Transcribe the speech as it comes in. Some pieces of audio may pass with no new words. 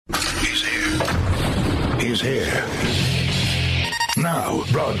is here. Now,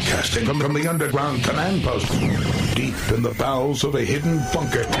 broadcasting from the underground command post, deep in the bowels of a hidden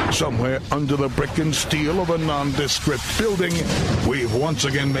bunker, somewhere under the brick and steel of a nondescript building, we've once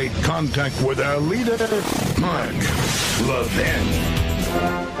again made contact with our leader, Mark Levin.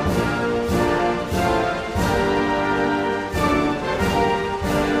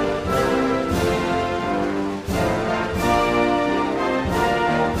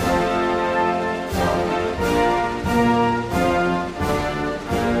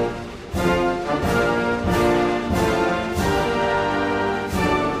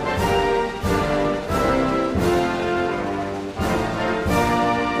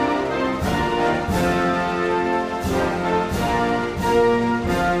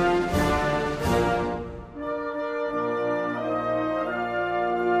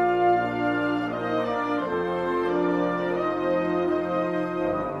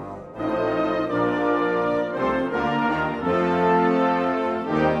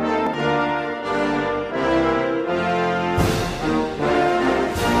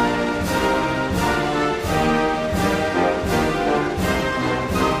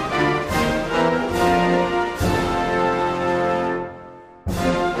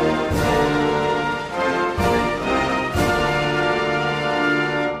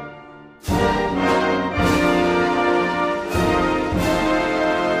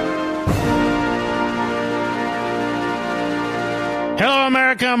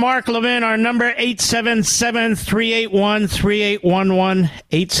 America, Mark Levin, our number 877-381-3811,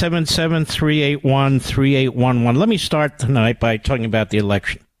 877-381-3811. Let me start tonight by talking about the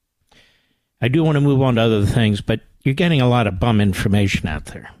election. I do want to move on to other things, but you're getting a lot of bum information out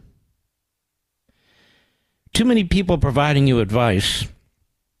there. Too many people providing you advice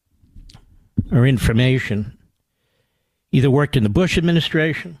or information either worked in the Bush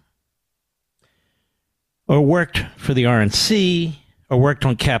administration or worked for the RNC or worked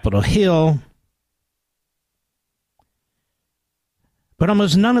on Capitol Hill. But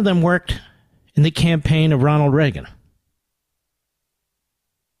almost none of them worked in the campaign of Ronald Reagan.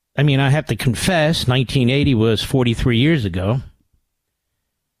 I mean, I have to confess, 1980 was 43 years ago,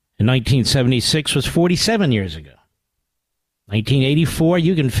 and 1976 was 47 years ago. 1984,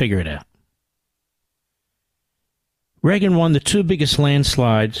 you can figure it out. Reagan won the two biggest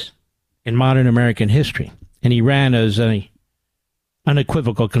landslides in modern American history, and he ran as an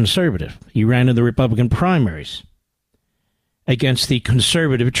unequivocal conservative. He ran in the Republican primaries against the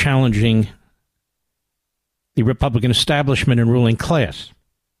conservative challenging the Republican establishment and ruling class.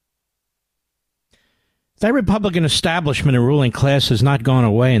 That Republican establishment and ruling class has not gone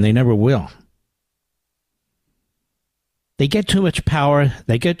away, and they never will. They get too much power,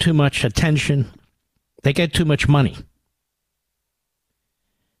 they get too much attention, they get too much money.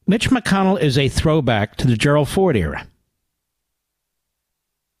 Mitch McConnell is a throwback to the Gerald Ford era.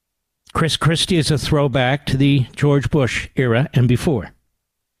 Chris Christie is a throwback to the George Bush era and before.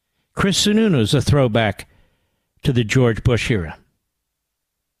 Chris Sununu is a throwback to the George Bush era.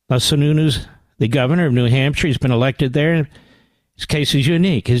 Now, Sununu's the governor of New Hampshire. He's been elected there. His case is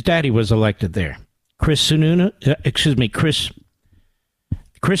unique. His daddy was elected there. Chris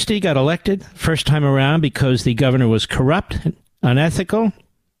Christie got elected first time around because the governor was corrupt, unethical,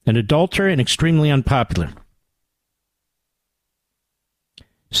 an adulterer, and extremely unpopular.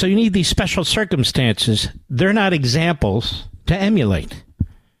 So you need these special circumstances. They're not examples to emulate.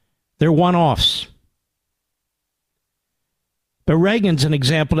 They're one-offs. But Reagan's an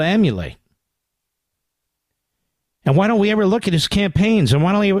example to emulate. And why don't we ever look at his campaigns? And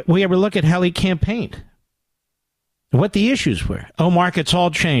why don't we ever look at how he campaigned? And what the issues were? Oh, Mark, it's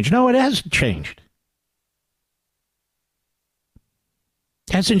all changed. No, it hasn't changed.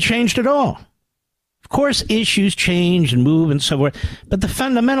 It hasn't changed at all. Of course, issues change and move and so forth, but the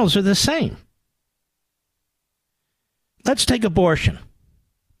fundamentals are the same. Let's take abortion.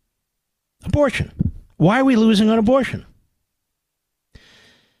 Abortion. Why are we losing on abortion?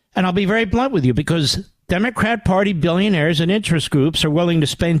 And I'll be very blunt with you, because Democrat Party billionaires and interest groups are willing to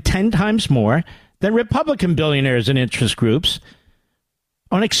spend 10 times more than Republican billionaires and interest groups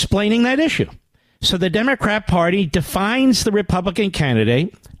on explaining that issue. So the Democrat Party defines the Republican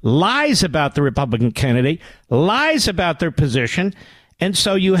candidate, lies about the Republican candidate, lies about their position, and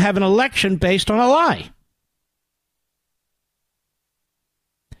so you have an election based on a lie.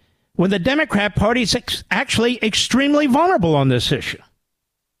 When the Democrat Party is actually extremely vulnerable on this issue.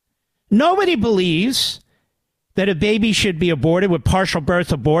 Nobody believes that a baby should be aborted with partial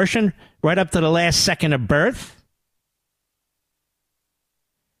birth abortion right up to the last second of birth.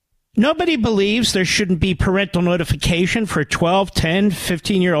 Nobody believes there shouldn't be parental notification for 12, 10,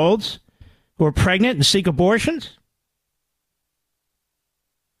 15-year-olds who are pregnant and seek abortions.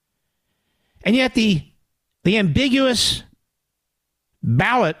 And yet the ambiguous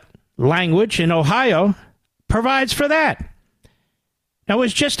ballot language in Ohio provides for that. Now, it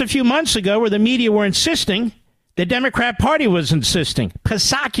was just a few months ago where the media were insisting, the Democrat Party was insisting,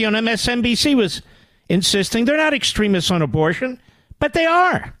 Psaki on MSNBC was insisting, they're not extremists on abortion, but they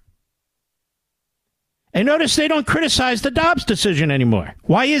are. And notice they don't criticize the Dobbs decision anymore.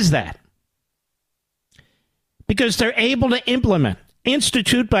 Why is that? Because they're able to implement,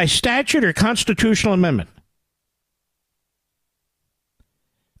 institute by statute or constitutional amendment,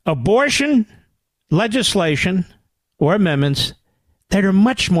 abortion legislation or amendments that are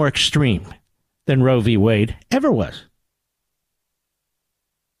much more extreme than Roe v. Wade ever was.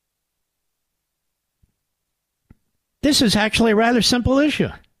 This is actually a rather simple issue.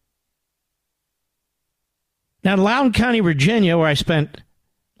 Now, in Loudoun County, Virginia, where I spent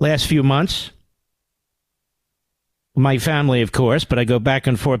last few months, my family, of course, but I go back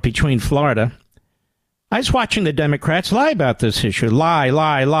and forth between Florida, I was watching the Democrats lie about this issue.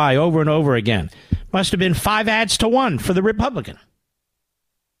 Lie over and over again. Must have been 5 ads to 1 for the Republican.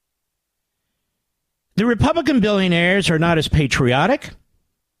 The Republican billionaires are not as patriotic.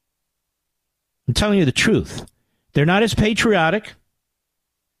 I'm telling you the truth. They're not as patriotic.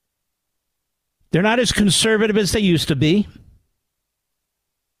 They're not as conservative as they used to be.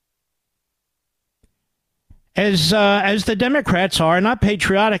 As the Democrats are not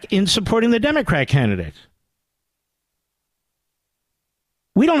patriotic in supporting the Democrat candidates.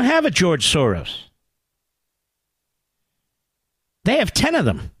 We don't have a George Soros. They have 10 of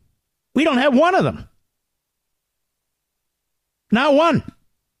them. We don't have one of them. Not one.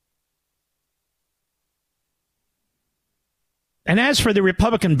 And as for the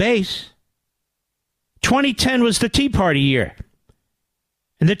Republican base, 2010 was the Tea Party year.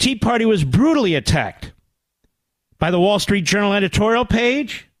 And the Tea Party was brutally attacked by the Wall Street Journal editorial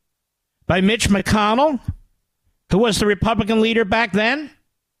page, by Mitch McConnell, who was the Republican leader back then,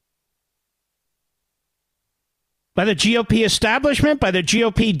 by the GOP establishment, by the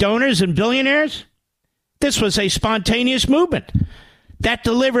GOP donors and billionaires. This was a spontaneous movement that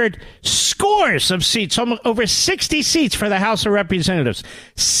delivered scores of seats, over 60 seats for the House of Representatives,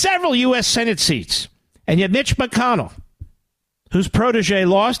 several U.S. Senate seats. And yet Mitch McConnell, whose protege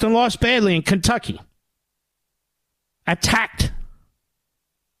lost and lost badly in Kentucky, attacked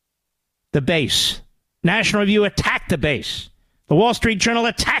the base. National Review attacked the base. The Wall Street Journal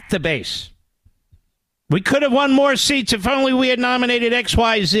attacked the base. We could have won more seats if only we had nominated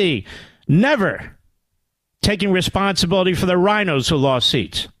XYZ. Never taking responsibility for the rhinos who lost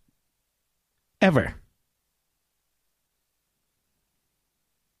seats. Ever.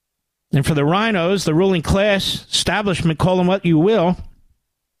 And for the rhinos, the ruling class, establishment, call them what you will,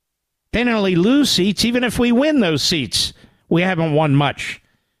 they not only lose seats, even if we win those seats, we haven't won much.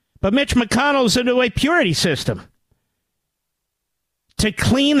 But Mitch McConnell's into a purity system to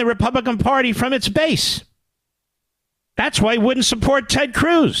clean the Republican Party from its base. That's why he wouldn't support Ted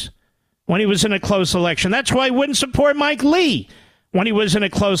Cruz when he was in a close election. That's why he wouldn't support Mike Lee when he was in a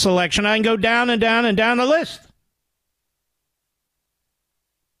close election. I can go down and down and down the list.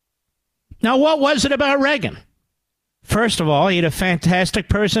 Now, what was it about Reagan? First of all, he had a fantastic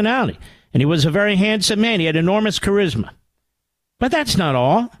personality, and he was a very handsome man. He had enormous charisma. But that's not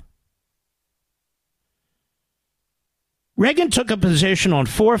all. Reagan took a position on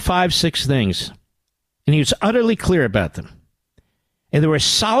 4, 5, 6 things, and he was utterly clear about them. And they were as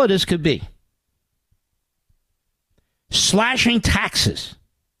solid as could be. Slashing taxes.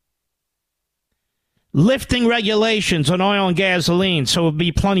 Lifting regulations on oil and gasoline so it would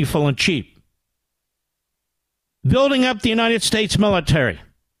be plentiful and cheap. Building up the United States military.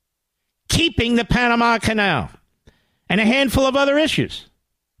 Keeping the Panama Canal. And a handful of other issues.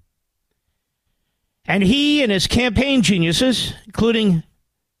 And he and his campaign geniuses, including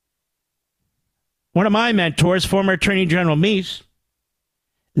one of my mentors, former Attorney General Meese,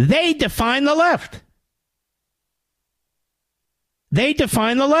 they define the left. They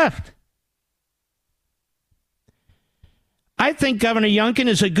define the left. I think Governor Youngkin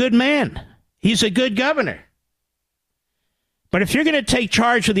is a good man. He's a good governor. But if you're going to take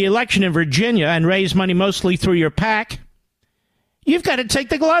charge of the election in Virginia and raise money mostly through your PAC, you've got to take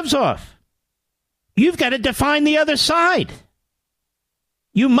the gloves off. You've got to define the other side.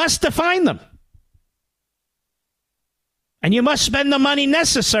 You must define them. And you must spend the money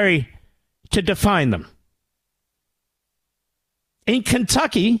necessary to define them. In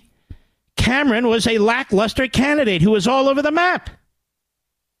Kentucky, Cameron was a lackluster candidate who was all over the map,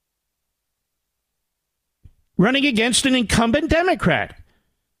 running against an incumbent Democrat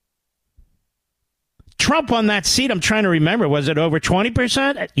Trump on that seat, I'm trying to remember, was it over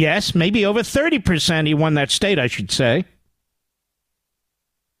 20%? Yes, maybe over 30% he won that state, I should say.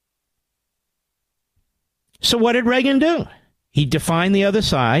 So what did Reagan do? He defined the other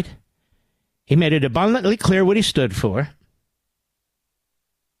side. He made it abundantly clear what he stood for.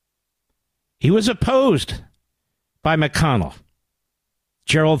 He was opposed by McConnell,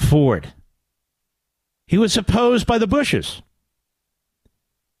 Gerald Ford. He was opposed by the Bushes.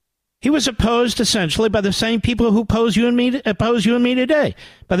 He was opposed essentially by the same people who oppose you and me today,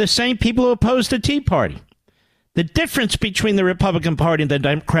 by the same people who opposed the Tea Party. The difference between the Republican Party and the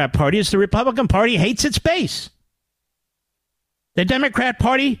Democrat Party is the Republican Party hates its base. The Democrat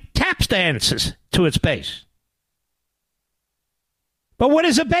Party taps dances to its base. But what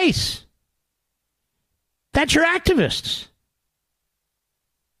is a base? That's your activists.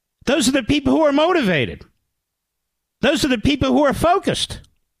 Those are the people who are motivated. Those are the people who are focused.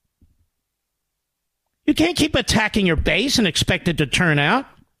 You can't keep attacking your base and expect it to turn out.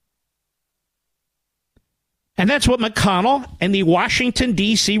 And that's what McConnell and the Washington,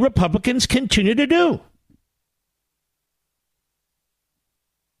 D.C. Republicans continue to do.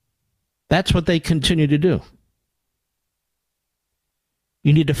 That's what they continue to do.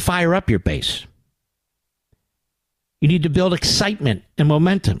 You need to fire up your base. You need to build excitement and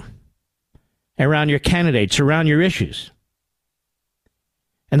momentum around your candidates, around your issues.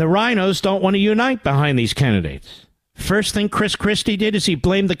 And the rhinos don't want to unite behind these candidates. First thing Chris Christie did is he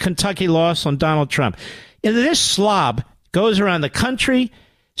blamed the Kentucky loss on Donald Trump. And this slob goes around the country,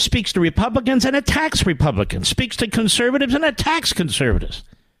 speaks to Republicans and attacks Republicans, speaks to conservatives and attacks conservatives.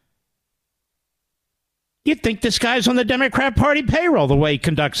 You'd think this guy's on the Democrat Party payroll the way he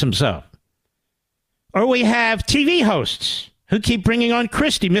conducts himself. Or we have TV hosts who keep bringing on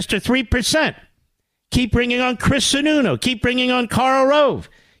Christie, Mr. 3%. Keep bringing on Chris Sununu. Keep bringing on Karl Rove.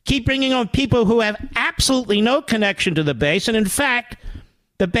 Keep bringing on people who have absolutely no connection to the base. And in fact,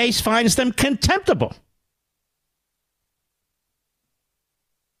 the base finds them contemptible.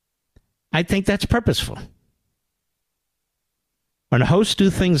 I think that's purposeful. When hosts do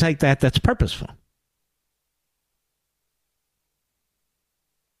things like that, that's purposeful.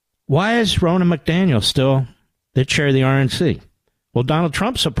 Why is Ronna McDaniel still the chair of the RNC? Well, Donald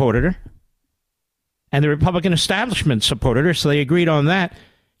Trump supported her. And the Republican establishment supported her, so they agreed on that.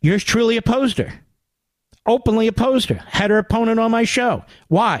 Yours truly opposed her. Openly opposed her. Had her opponent on my show.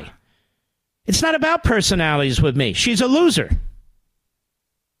 Why? It's not about personalities with me. She's a loser.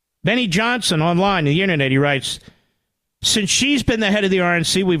 Benny Johnson online on the internet, he writes, since she's been the head of the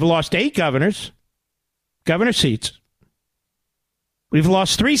RNC, we've lost 8 governor seats. We've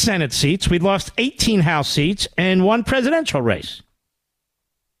lost 3 Senate seats. We've lost 18 House seats and 1 presidential race.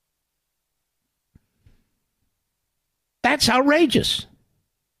 That's outrageous.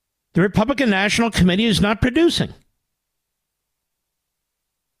 The Republican National Committee is not producing.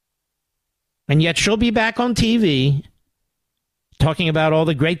 And yet she'll be back on TV talking about all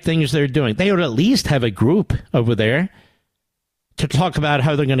the great things they're doing. They would at least have a group over there to talk about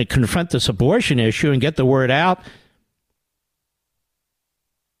how they're going to confront this abortion issue and get the word out.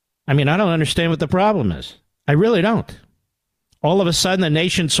 I mean, I don't understand what the problem is. I really don't. All of a sudden, the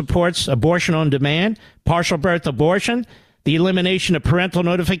nation supports abortion on demand, partial birth abortion, the elimination of parental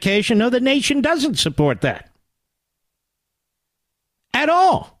notification. No, the nation doesn't support that. At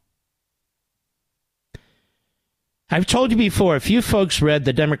all. I've told you before, if you folks read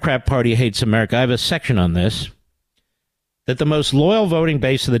The Democrat Party Hates America, I have a section on this, that the most loyal voting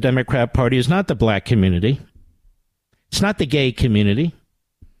base of the Democrat Party is not the black community. It's not the gay community.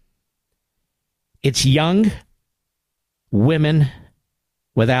 It's young women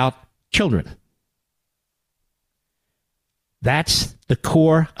without children. That's the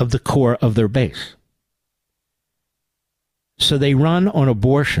core of their base. So they run on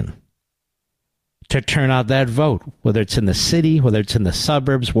abortion to turn out that vote, whether it's in the city, whether it's in the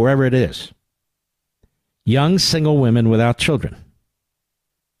suburbs, wherever it is. Young single women without children.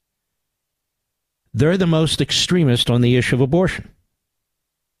 They're the most extremist on the issue of abortion.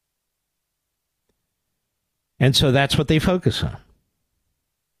 And so that's what they focus on.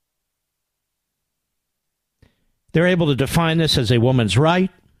 They're able to define this as a woman's right,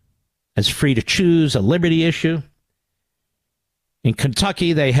 as free to choose, a liberty issue. In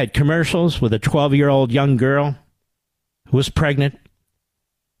Kentucky, they had commercials with a 12-year-old young girl who was pregnant.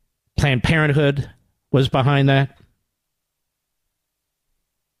 Planned Parenthood was behind that.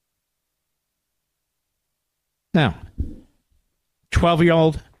 Now,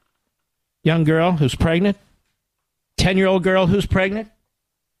 12-year-old young girl who's pregnant, 10-year-old girl who's pregnant.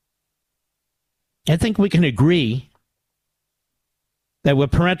 I think we can agree that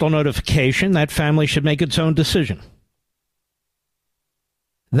with parental notification, that family should make its own decision.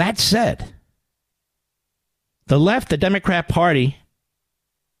 That said, the left, the Democrat Party,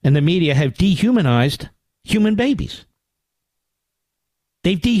 and the media have dehumanized human babies.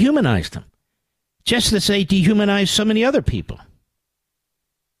 They've dehumanized them, just as they dehumanize so many other people.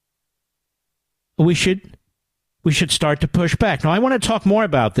 We should start to push back. Now, I want to talk more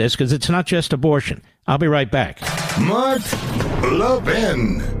about this because it's not just abortion. I'll be right back. Mark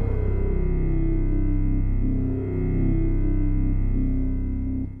Levin.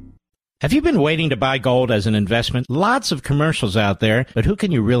 Have you been waiting to buy gold as an investment? Lots of commercials out there, but who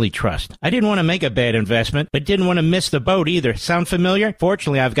can you really trust? I didn't want to make a bad investment, but didn't want to miss the boat either. Sound familiar?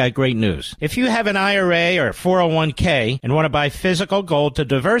 Fortunately, I've got great news. If you have an IRA or 401k and want to buy physical gold to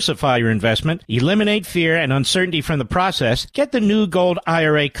diversify your investment, eliminate fear and uncertainty from the process, get the new Gold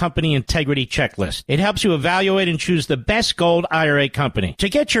IRA Company Integrity Checklist. It helps you evaluate and choose the best gold IRA company. To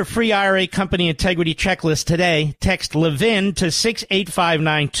get your free IRA Company Integrity Checklist today, text Levin to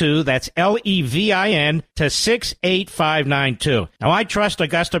 68592. That's Levin to 68592. Now, I trust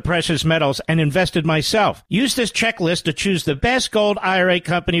Augusta Precious Metals and invested myself. Use this checklist to choose the best gold IRA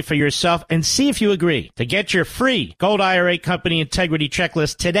company for yourself and see if you agree. To get your free Gold IRA Company Integrity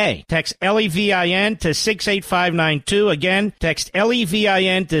Checklist today, text Levin to 68592. Again, text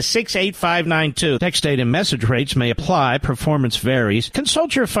Levin to 68592. Text date and message rates may apply. Performance varies.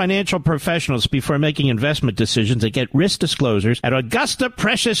 Consult your financial professionals before making investment decisions and get risk disclosures at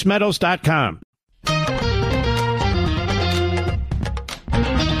AugustaPreciousMetals.com. We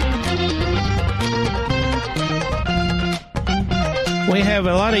have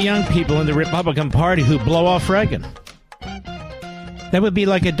a lot of young people in the Republican Party who blow off Reagan. That would be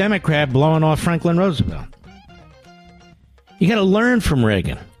like a Democrat blowing off Franklin Roosevelt. You got to learn from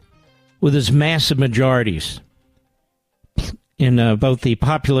Reagan with his massive majorities in both the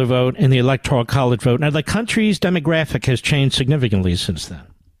popular vote and the electoral college vote. Now, the country's demographic has changed significantly since then.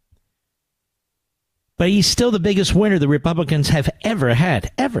 But he's still the biggest winner the Republicans have ever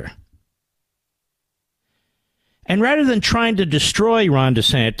had, ever. And rather than trying to destroy Ron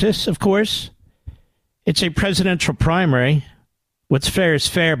DeSantis, of course, it's a presidential primary. What's fair is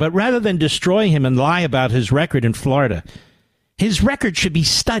fair. But rather than destroy him and lie about his record in Florida, his record should be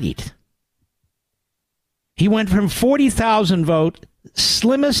studied. He went from 40,000 vote,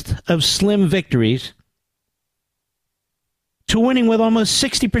 slimmest of slim victories, to winning with almost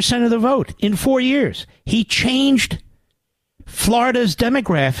 60% of the vote in 4 years. He changed Florida's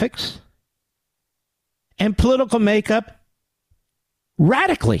demographics and political makeup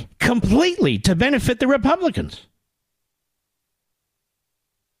radically, completely, to benefit the Republicans.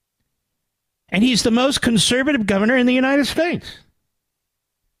 And he's the most conservative governor in the United States.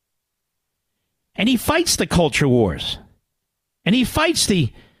 And he fights the culture wars. And he fights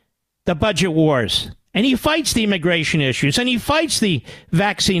the budget wars. And he fights the immigration issues, and he fights the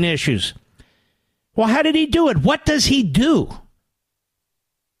vaccine issues. Well, how did he do it? What does he do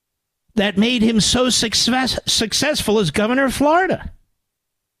that made him so successful as governor of Florida?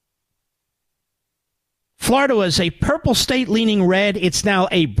 Florida was a purple state leaning red. It's now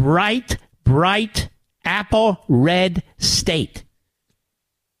a bright, bright apple red state.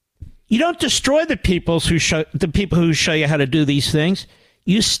 You don't destroy the people who show you how to do these things.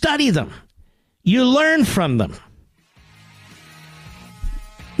 You study them. You learn from them.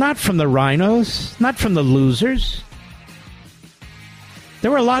 Not from the rhinos, not from the losers. There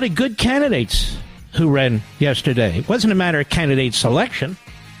were a lot of good candidates who ran yesterday. It wasn't a matter of candidate selection.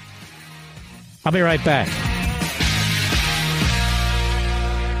 I'll be right back.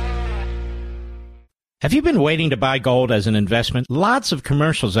 Have you been waiting to buy gold as an investment? Lots of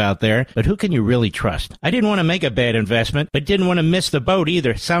commercials out there, but who can you really trust? I didn't want to make a bad investment, but didn't want to miss the boat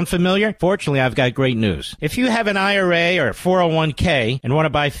either. Sound familiar? Fortunately, I've got great news. If you have an IRA or 401k and want to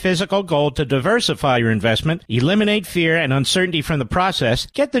buy physical gold to diversify your investment, eliminate fear and uncertainty from the process,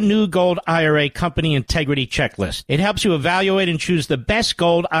 get the new Gold IRA Company Integrity Checklist. It helps you evaluate and choose the best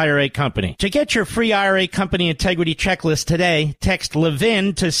gold IRA company. To get your free IRA Company Integrity Checklist today, text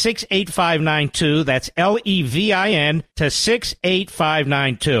Levin to 68592. That's Levin to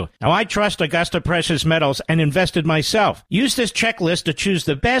 68592. Now, I trust Augusta Precious Metals and invested myself. Use this checklist to choose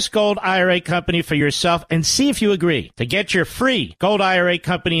the best gold IRA company for yourself and see if you agree. To get your free Gold IRA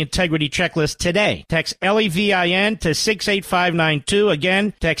Company Integrity Checklist today, text Levin to 68592.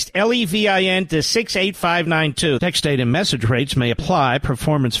 Again, text Levin to 68592. Text date and message rates may apply.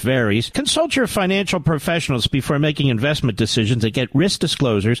 Performance varies. Consult your financial professionals before making investment decisions and get risk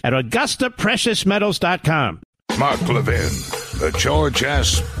disclosures at AugustaPreciousMetals.com. Mark Levin, the George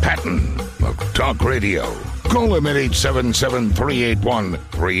S. Patton of Talk Radio. Call him at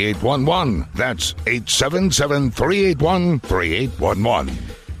 877-381-3811. That's 877-381-3811.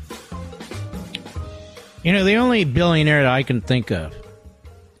 You know, the only billionaire that I can think of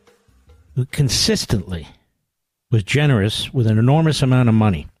who consistently was generous with an enormous amount of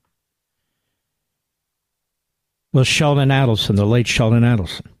money was Sheldon Adelson, the late Sheldon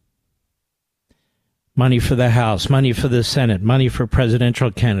Adelson. Money for the House, money for the Senate, money for presidential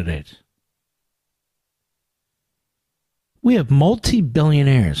candidates. We have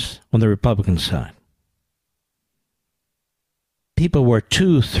multi-billionaires on the Republican side. People worth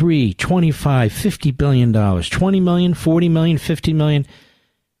 $2, $3, $25, $50 billion, $20 million, $40 million, $50 million.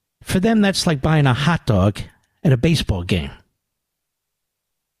 For them, that's like buying a hot dog at a baseball game.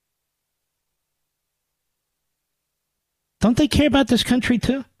 Don't they care about this country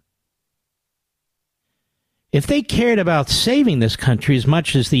too? If they cared about saving this country as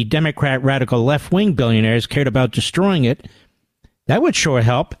much as the Democrat radical left-wing billionaires cared about destroying it, that would sure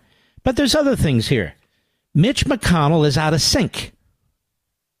help. But there's other things here. Mitch McConnell is out of sync.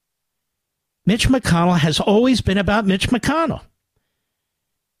 Mitch McConnell has always been about Mitch McConnell.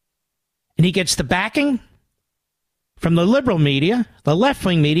 And he gets the backing from the liberal media, the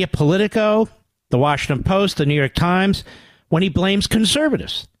left-wing media, Politico, the Washington Post, the New York Times, when he blames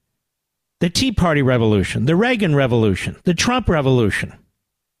conservatives. The Tea Party revolution, the Reagan revolution, the Trump revolution.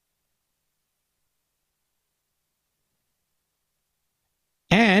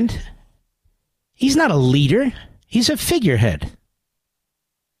 And he's not a leader. He's a figurehead.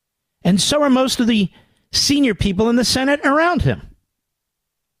 And so are most of the senior people in the Senate around him.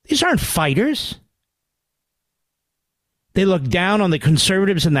 These aren't fighters. They look down on the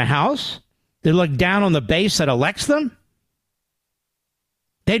conservatives in the House. They look down on the base that elects them.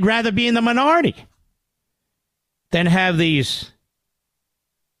 They'd rather be in the minority than have these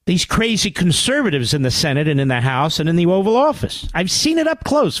crazy conservatives in the Senate and in the House and in the Oval Office. I've seen it up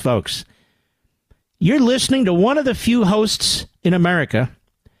close, folks. You're listening to one of the few hosts in America.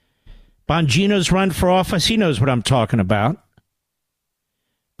 Bongino's run for office. He knows what I'm talking about.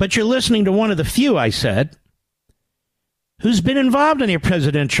 But you're listening to one of the few, I said, who's been involved in the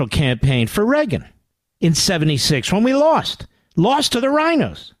presidential campaign for Reagan in 76 when we lost. Lost to the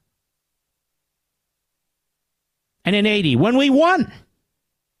rhinos. And in 80, when we won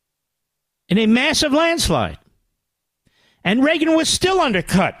in a massive landslide. And Reagan was still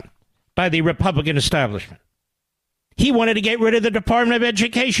undercut by the Republican establishment. He wanted to get rid of the Department of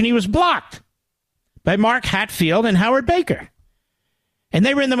Education. He was blocked by Mark Hatfield and Howard Baker. And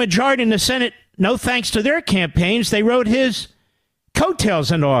they were in the majority in the Senate. No thanks to their campaigns, they rode his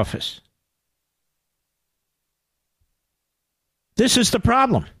coattails into office. This is the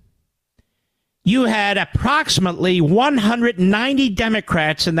problem. You had approximately 190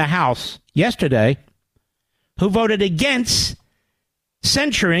 Democrats in the House yesterday who voted against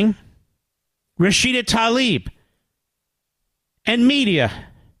censuring Rashida Tlaib and media,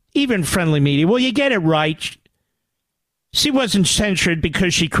 even friendly media. Well, you get it right. She wasn't censured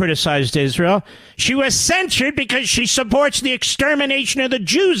because she criticized Israel. She was censured because she supports the extermination of the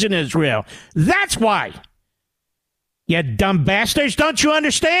Jews in Israel. That's why. You dumb bastards, don't you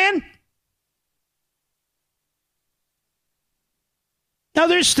understand? Now,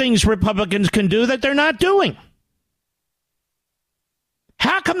 there's things Republicans can do that they're not doing.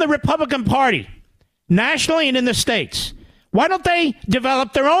 How come the Republican Party, nationally and in the states, why don't they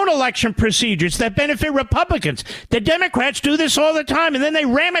develop their own election procedures that benefit Republicans? The Democrats do this all the time, and then they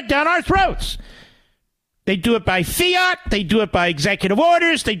ram it down our throats. They do it by fiat. They do it by executive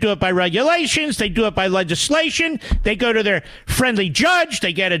orders. They do it by regulations. They do it by legislation. They go to their friendly judge.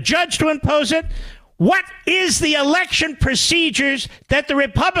 They get a judge to impose it. What is the election procedures that the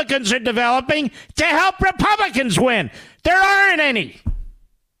Republicans are developing to help Republicans win? There aren't any.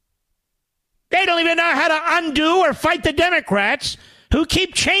 They don't even know how to undo or fight the Democrats who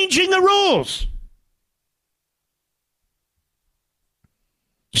keep changing the rules.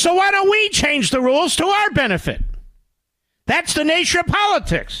 So why don't we change the rules to our benefit? That's the nature of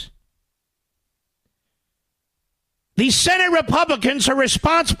politics. These Senate Republicans are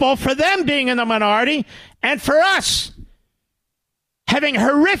responsible for them being in the minority and for us having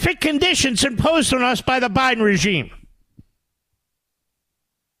horrific conditions imposed on us by the Biden regime.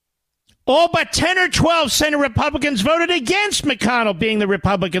 All but 10 or 12 Senate Republicans voted against McConnell being the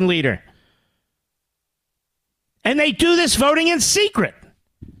Republican leader. And they do this voting in secret.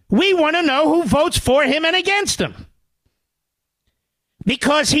 We want to know who votes for him and against him.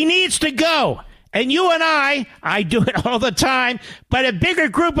 Because he needs to go. And you and I do it all the time, but a bigger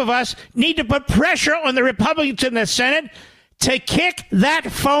group of us need to put pressure on the Republicans in the Senate to kick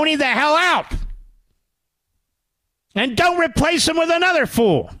that phony the hell out. And don't replace him with another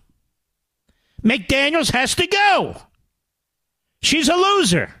fool. McDaniels has to go. She's a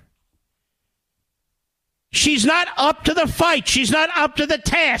loser. She's not up to the fight. She's not up to the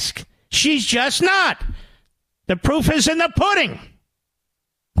task. She's just not. The proof is in the pudding.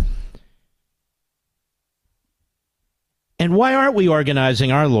 And why aren't we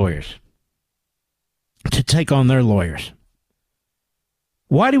organizing our lawyers to take on their lawyers?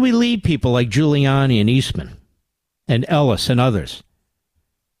 Why do we leave people like Giuliani and Eastman and Ellis and others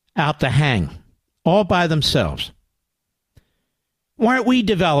out to hang all by themselves? Why aren't we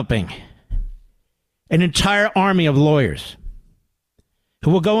developing an entire army of lawyers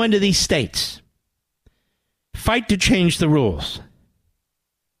who will go into these states, fight to change the rules,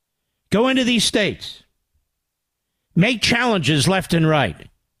 go into these states, make challenges left and right?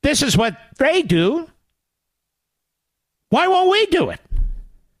 This is what they do. Why won't we do it?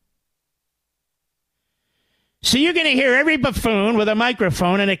 So you're going to hear every buffoon with a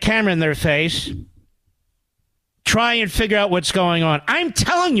microphone and a camera in their face try and figure out what's going on. I'm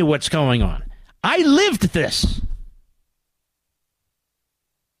telling you what's going on. I lived this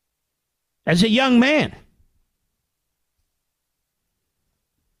as a young man.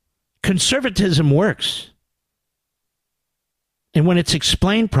 Conservatism works. And when it's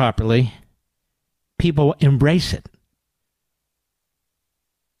explained properly, people embrace it.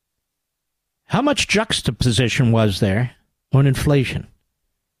 How much juxtaposition was there on inflation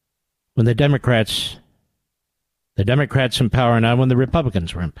when the Democrats in power now, when the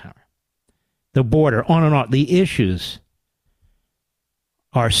Republicans were in power? The border, on and on. The issues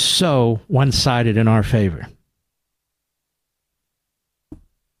are so one-sided in our favor.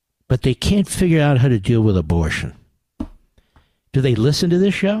 But they can't figure out how to deal with abortion. Do they listen to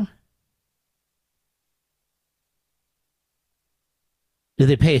this show? Do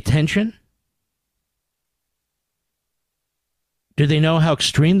they pay attention? Do they know how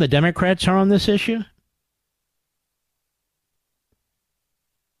extreme the Democrats are on this issue?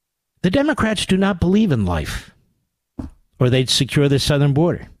 The Democrats do not believe in life, or they'd secure the southern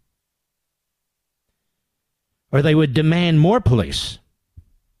border, or they would demand more police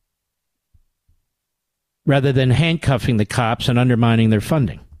rather than handcuffing the cops and undermining their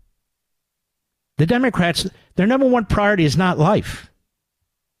funding. The Democrats, their number one priority is not life.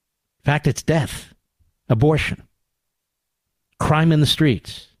 In fact, it's death, abortion, crime in the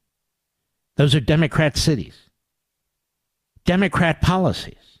streets. Those are Democrat cities, Democrat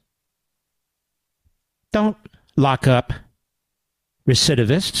policies. Don't lock up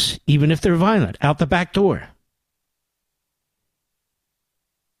recidivists, even if they're violent, out the back door.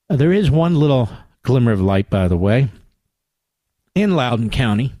 There is one little glimmer of light, by the way. In Loudoun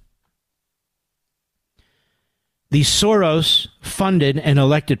County, the Soros-funded and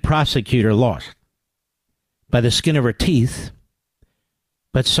elected prosecutor lost by the skin of her teeth.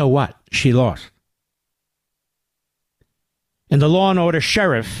 But so what? She lost. And the law and order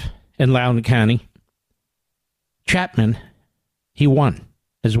sheriff in Loudoun County, Chapman, he won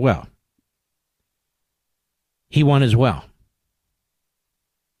as well. He won as well.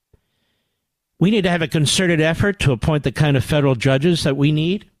 We need to have a concerted effort to appoint the kind of federal judges that we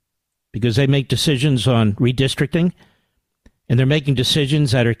need, because they make decisions on redistricting, and they're making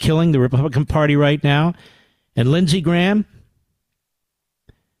decisions that are killing the Republican Party right now. And Lindsey Graham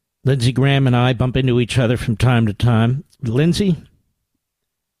and I bump into each other from time to time. Lindsey,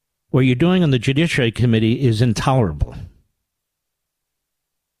 what you're doing on the Judiciary Committee is intolerable.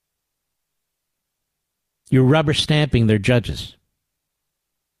 You're rubber stamping their judges.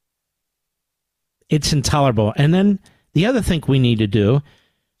 It's intolerable. And then the other thing we need to do,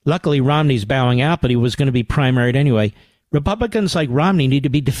 luckily Romney's bowing out, but he was going to be primaried anyway. Republicans like Romney need to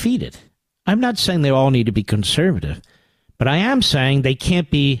be defeated. I'm not saying they all need to be conservative, but I am saying they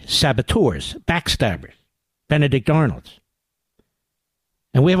can't be saboteurs, backstabbers, Benedict Arnolds.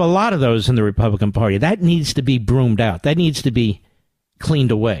 And we have a lot of those in the Republican Party. That needs to be broomed out. That needs to be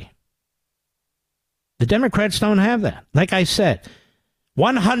cleaned away. The Democrats don't have that. Like I said,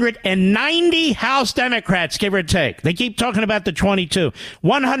 190 House Democrats, give or take. They keep talking about the 22.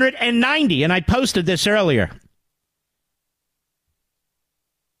 190, and I posted this earlier,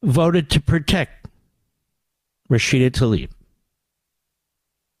 voted to protect Rashida Tlaib,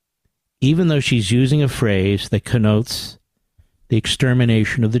 even though she's using a phrase that connotes the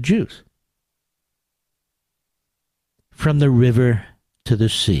extermination of the Jews. From the river to the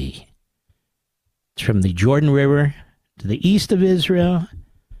sea. It's from the Jordan River to the east of Israel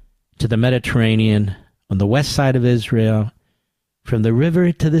to the Mediterranean on the west side of Israel. From the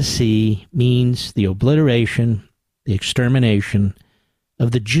river to the sea means the obliteration, the extermination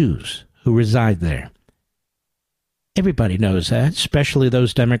of the Jews who reside there. Everybody knows that, especially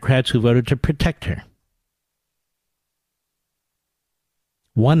those Democrats who voted to protect her.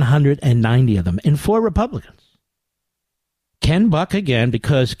 190 of them, and 4 Republicans. Ken Buck again,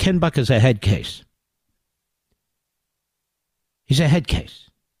 because Ken Buck is a head case. He's a head case.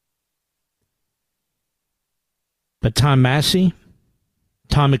 But Tom Massey,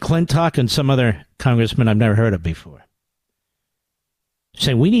 Tom McClintock, and some other congressman I've never heard of before,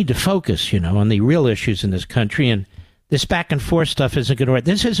 saying we need to focus, on the real issues in this country, and this back and forth stuff isn't going to work.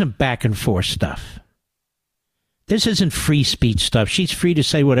 This isn't back and forth stuff. This isn't free speech stuff. She's free to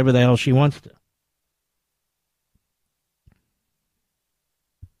say whatever the hell she wants to.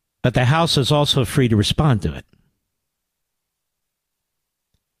 But the House is also free to respond to it.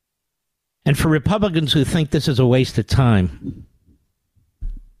 And for Republicans who think this is a waste of time,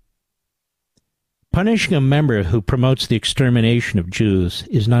 punishing a member who promotes the extermination of Jews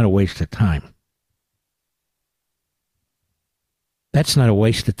is not a waste of time. That's not a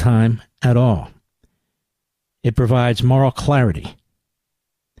waste of time at all. It provides moral clarity.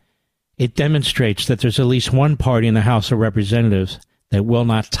 It demonstrates that there's at least one party in the House of Representatives that will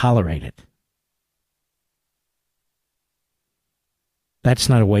not tolerate it. That's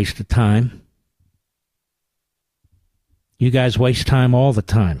not a waste of time. You guys waste time all the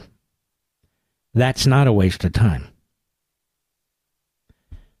time. That's not a waste of time.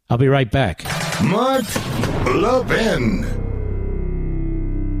 I'll be right back. Mark Levin.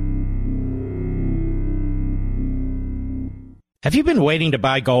 Have you been waiting to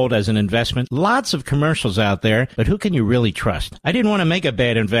buy gold as an investment? Lots of commercials out there, but who can you really trust? I didn't want to make a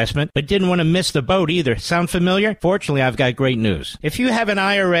bad investment, but didn't want to miss the boat either. Sound familiar? Fortunately, I've got great news. If you have an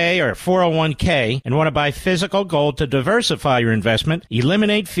IRA or 401k and want to buy physical gold to diversify your investment,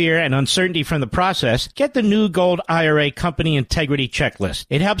 eliminate fear and uncertainty from the process, get the new Gold IRA Company Integrity Checklist.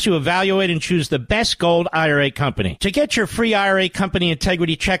 It helps you evaluate and choose the best gold IRA company. To get your free IRA Company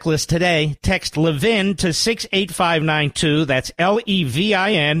Integrity Checklist today, text Levin to 68592. That's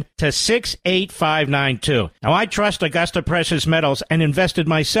Levin to 68592. Now, I trust Augusta Precious Metals and invested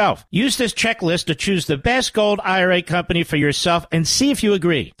myself. Use this checklist to choose the best gold IRA company for yourself and see if you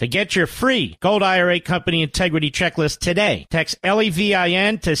agree. To get your free Gold IRA Company Integrity Checklist today, text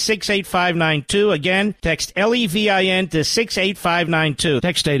Levin to 68592. Again, text Levin to 68592.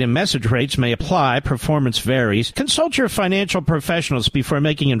 Text data and message rates may apply. Performance varies. Consult your financial professionals before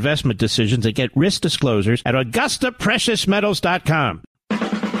making investment decisions and get risk disclosures at AugustaPreciousMetals.com. By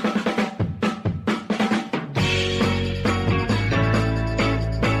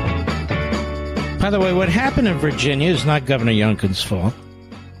the way, what happened in Virginia is not Governor Youngkin's fault.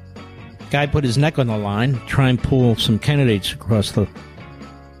 Guy put his neck on the line, try and pull some candidates across the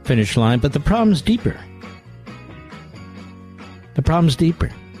finish line, but the problem's deeper. The problem's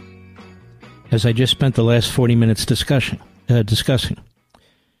deeper, as I just spent the last 40 minutes discussing.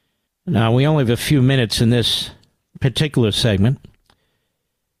 Now, we only have a few minutes in this particular segment.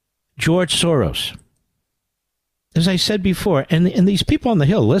 George Soros. As I said before, and these people on the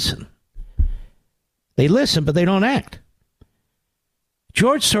Hill listen. They listen, but they don't act.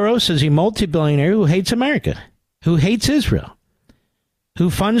 George Soros is a multi-billionaire who hates America, who hates Israel,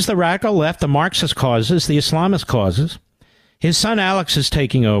 who funds the radical left, the Marxist causes, the Islamist causes. His son Alex is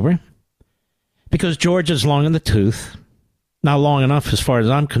taking over because George is long in the tooth. Not long enough as far as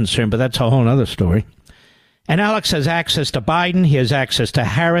I'm concerned, but that's a whole other story. And Alex has access to Biden. He has access to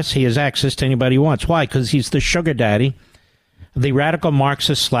Harris. He has access to anybody he wants. Why? Because he's the sugar daddy of the radical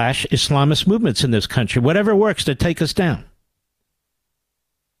Marxist / Islamist movements in this country. Whatever works to take us down.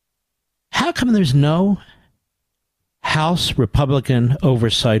 How come there's no House Republican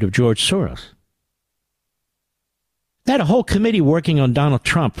oversight of George Soros? They had a whole committee working on Donald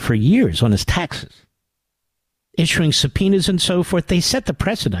Trump for years on his taxes, issuing subpoenas and so forth. They set the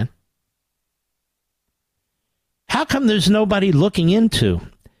precedent. How come there's nobody looking into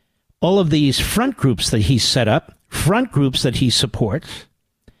all of these front groups that he set up, front groups that he supports,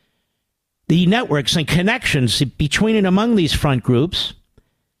 the networks and connections between and among these front groups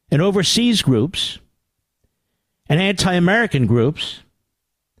and overseas groups and anti-American groups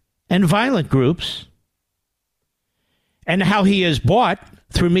and violent groups, and how he has bought,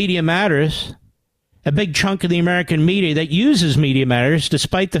 through Media Matters, a big chunk of the American media that uses Media Matters,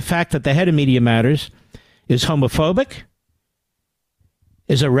 despite the fact that the head of Media Matters is homophobic,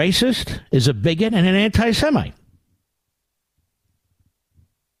 is a racist, is a bigot, and an anti-Semite.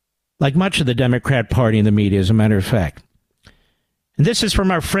 Like much of the Democrat Party and the media, as a matter of fact. And this is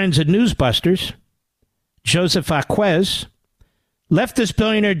from our friends at Newsbusters. Joseph Acquez, leftist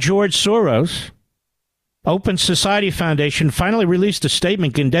billionaire George Soros, Open Society Foundation finally released a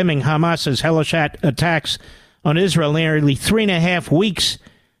statement condemning Hamas's hellish attacks on Israel nearly 3.5 weeks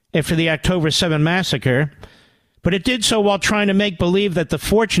after the October 7 massacre, but it did so while trying to make believe that the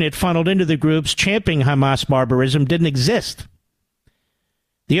fortune it funneled into the groups championing Hamas barbarism didn't exist.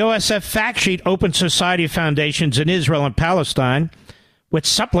 The OSF fact sheet Open Society Foundations in Israel and Palestine, which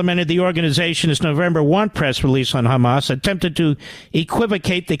supplemented the organization's November 1 press release on Hamas, attempted to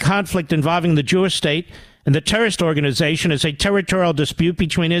equivocate the conflict involving the Jewish state and the terrorist organization as a territorial dispute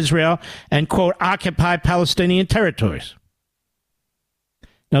between Israel and, quote, occupied Palestinian territories.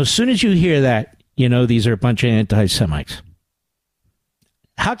 Now, as soon as you hear that, you know these are a bunch of anti-Semites.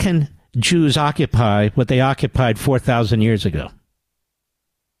 How can Jews occupy what they occupied 4,000 years ago?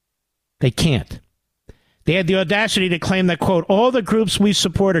 They can't. They had the audacity to claim that, quote, all the groups we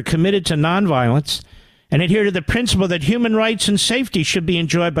support are committed to nonviolence and adhere to the principle that human rights and safety should be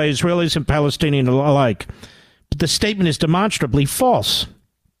enjoyed by Israelis and Palestinians alike. But the statement is demonstrably false.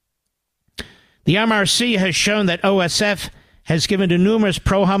 The MRC has shown that OSF has given to numerous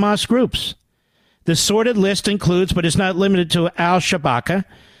pro-Hamas groups. The sordid list includes, but is not limited to, Al-Shabaka,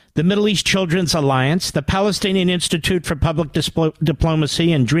 the Middle East Children's Alliance, the Palestinian Institute for Public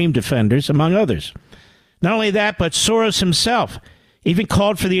Diplomacy, and Dream Defenders, among others. Not only that, but Soros himself even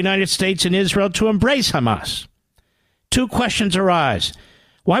called for the United States and Israel to embrace Hamas. Two questions arise.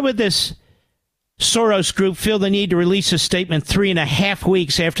 Why would this Soros group feel the need to release a statement 3.5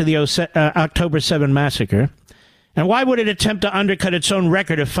 weeks after the October 7 massacre? And why would it attempt to undercut its own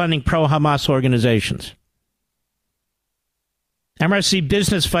record of funding pro-Hamas organizations? MRC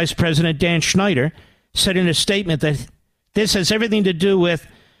Business Vice President Dan Schneider said in a statement that this has everything to do with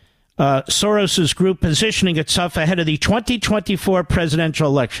Soros's group positioning itself ahead of the 2024 presidential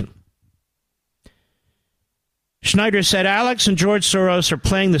election. Schneider said Alex and George Soros are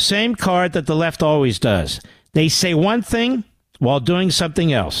playing the same card that the left always does. They say one thing while doing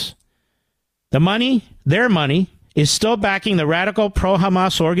something else. The money, their money, is still backing the radical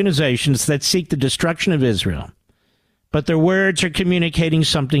pro-Hamas organizations that seek the destruction of Israel. But their words are communicating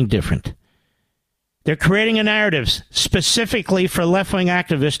something different. They're creating a narrative specifically for left-wing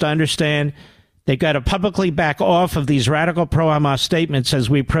activists to understand they've got to publicly back off of these radical pro-Hamas statements as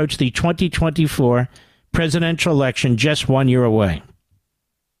we approach the 2024 presidential election just 1 year away.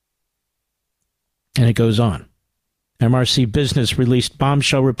 And it goes on. MRC Business released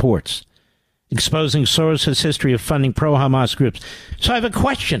bombshell reports exposing Soros' history of funding pro-Hamas groups. So I have a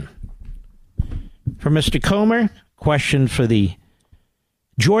question for Mr. Comer, question for the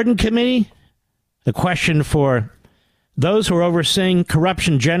Jordan Committee, a question for those who are overseeing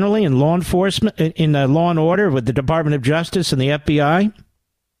corruption generally in law enforcement, in law and order with the Department of Justice and the FBI.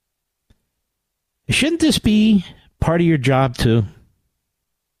 Shouldn't this be part of your job too?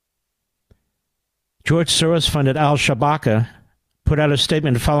 George Soros funded Al-Shabaka put out a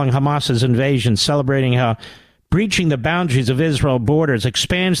statement following Hamas's invasion, celebrating how breaching the boundaries of Israel borders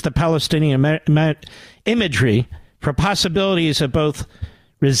expands the Palestinian imagery for possibilities of both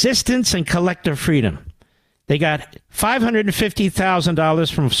resistance and collective freedom. They got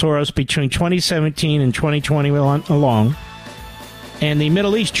 $550,000 from Soros between 2017 and 2020 alone, and the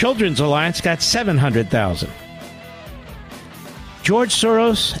Middle East Children's Alliance got $700,000. George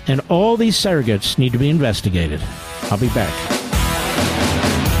Soros and all these surrogates need to be investigated. I'll be back.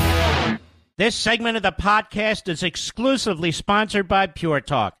 This segment of the podcast is exclusively sponsored by Pure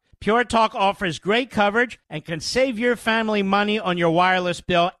Talk. Pure Talk offers great coverage and can save your family money on your wireless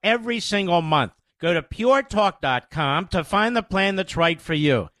bill every single month. Go to puretalk.com to find the plan that's right for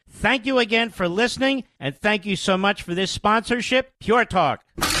you. Thank you again for listening, and thank you so much for this sponsorship, Pure Talk.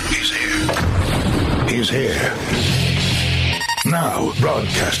 He's here. He's here. Now,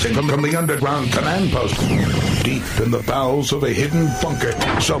 broadcasting from the underground command post, deep in the bowels of a hidden bunker,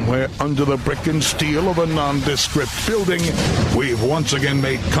 somewhere under the brick and steel of a nondescript building, we've once again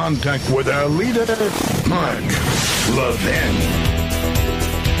made contact with our leader, Mark Levin.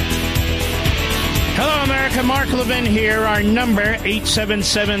 Hello, America. Mark Levin here. Our number,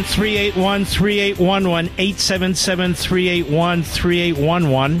 877-381-3811,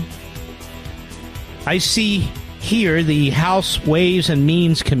 877-381-3811. I see here the House Ways and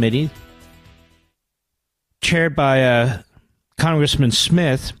Means Committee, chaired by Congressman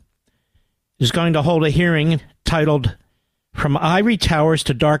Smith, is going to hold a hearing titled From Ivory Towers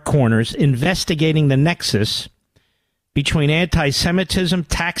to Dark Corners, Investigating the Nexus Between Anti-Semitism,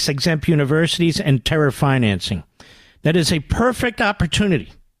 Tax-Exempt Universities, and Terror Financing. That is a perfect opportunity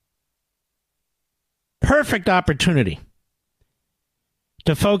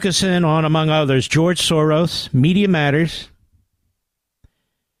to focus in on, among others, George Soros, Media Matters,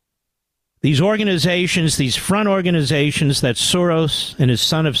 these organizations, these front organizations that Soros and his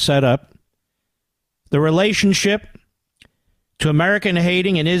son have set up the relationship to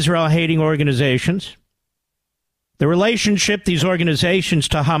American-hating and Israel-hating organizations, the relationship these organizations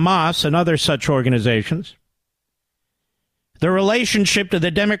to Hamas and other such organizations, the relationship to the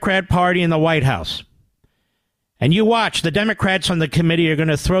Democrat Party and the White House. And you watch, the Democrats on the committee are going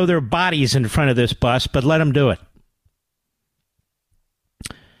to throw their bodies in front of this bus, but let them do it.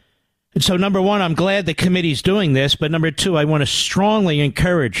 And so, number one, I'm glad the committee's doing this, but number two, I want to strongly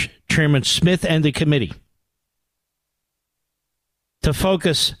encourage Chairman Smith and the committee to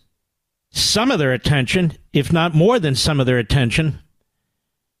focus some of their attention, if not more than some of their attention,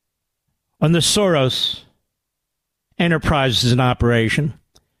 on the Soros enterprises in operation,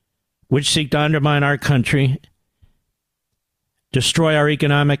 which seek to undermine our country, destroy our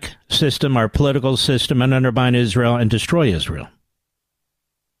economic system, our political system, and undermine Israel and destroy Israel.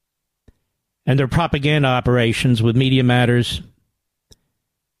 And their propaganda operations with Media Matters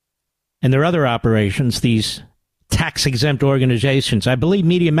and their other operations, these tax-exempt organizations. I believe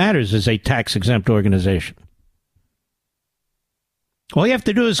Media Matters is a tax-exempt organization. All you have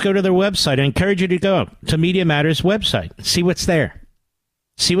to do is go to their website. I encourage you to go to Media Matters website. See what's there.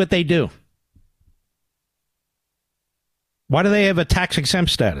 See what they do. Why do they have a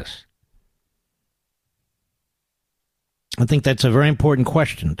tax-exempt status? I think that's a very important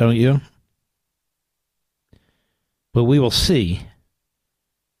question, don't you? But we will see.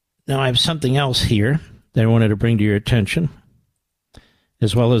 Now, I have something else here that I wanted to bring to your attention,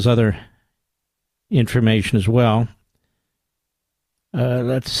 as well as other information as well.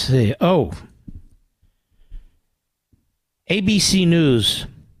 Let's see. Oh, ABC News.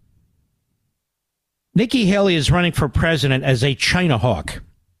 Nikki Haley is running for president as a China hawk,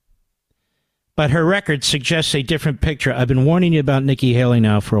 but her record suggests a different picture. I've been warning you about Nikki Haley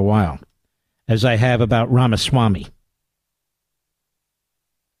now for a while, as I have about Ramaswamy.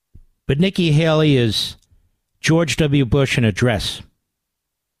 But Nikki Haley is George W. Bush in a dress.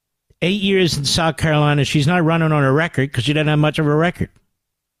 8 years in South Carolina. She's not running on a record because she doesn't have much of a record.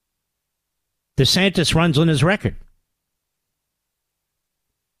 DeSantis runs on his record.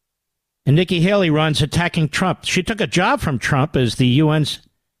 And Nikki Haley runs attacking Trump. She took a job from Trump as the UN's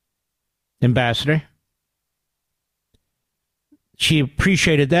ambassador. She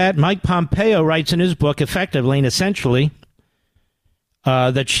appreciated that. Mike Pompeo writes in his book, effectively and essentially,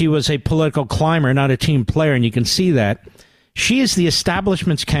 that she was a political climber, not a team player, and you can see that. She is the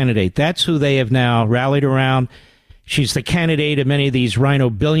establishment's candidate. That's who they have now rallied around. She's the candidate of many of these rhino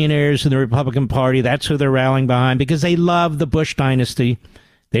billionaires in the Republican Party. That's who they're rallying behind because they love the Bush dynasty.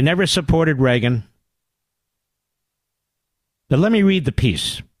 They never supported Reagan. But let me read the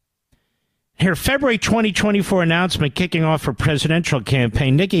piece. Her February 2024 announcement kicking off her presidential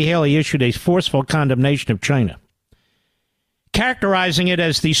campaign, Nikki Haley issued a forceful condemnation of China, characterizing it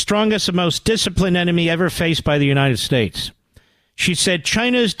as the strongest and most disciplined enemy ever faced by the United States. She said,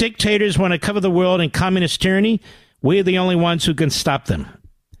 China's dictators want to cover the world in communist tyranny. We're the only ones who can stop them.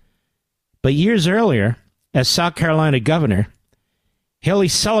 But years earlier, as South Carolina governor, Haley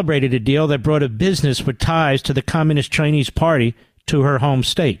celebrated a deal that brought a business with ties to the Communist Chinese Party to her home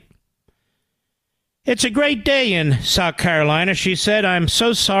state. It's a great day in South Carolina, she said. I'm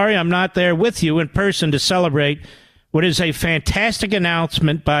so sorry I'm not there with you in person to celebrate what is a fantastic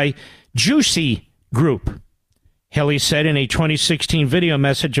announcement by Juicy Group, Haley said in a 2016 video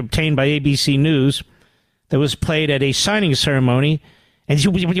message obtained by ABC News that was played at a signing ceremony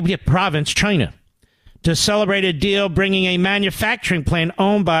in province, China, to celebrate a deal bringing a manufacturing plant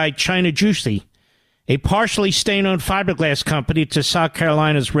owned by China Juicy, a partially state-owned fiberglass company, to South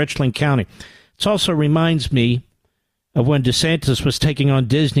Carolina's Richland County. It also reminds me of when DeSantis was taking on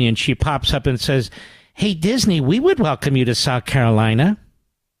Disney and she pops up and says, hey, Disney, we would welcome you to South Carolina.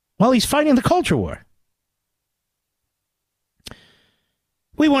 Well, he's fighting the culture war.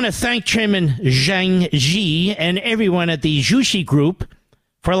 We want to thank Chairman Zhang Ji and everyone at the Juicy Group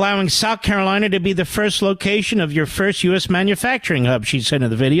for allowing South Carolina to be the first location of your first U.S. manufacturing hub, she said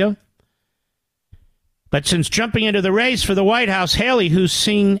in the video. But since jumping into the race for the White House, Haley, who's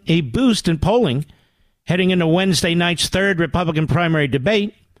seen a boost in polling heading into Wednesday night's third Republican primary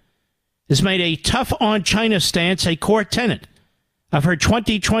debate, has made a tough-on-China stance a core tenet of her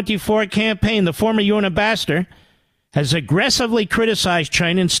 2024 campaign. The former UN ambassador has aggressively criticized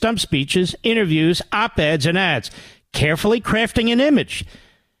China in stump speeches, interviews, op-eds, and ads, carefully crafting an image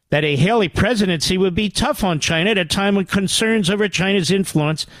that a Haley presidency would be tough on China at a time when concerns over China's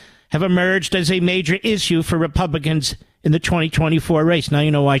influence have emerged as a major issue for Republicans in the 2024 race. Now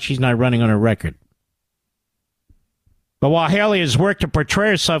you know why she's not running on her record. But while Haley has worked to portray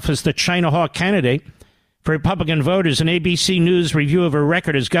herself as the China hawk candidate for Republican voters, an ABC News review of her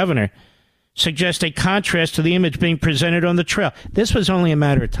record as governor suggest a contrast to the image being presented on the trail. This was only a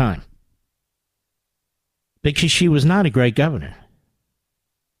matter of time, because she was not a great governor.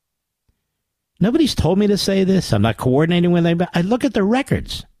 Nobody's told me to say this. I'm not coordinating with anybody. I look at the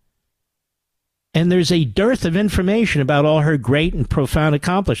records, and there's a dearth of information about all her great and profound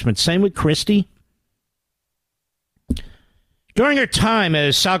accomplishments. Same with Christie. During her time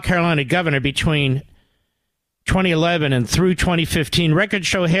as South Carolina governor between 2011 and through 2015, records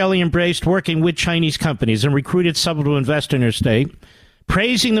show Haley embraced working with Chinese companies and recruited several to invest in her state,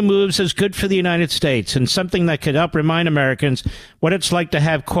 praising the moves as good for the United States and something that could help remind Americans what it's like to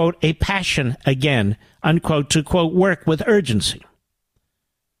have, quote, a passion again, unquote, to, quote, work with urgency.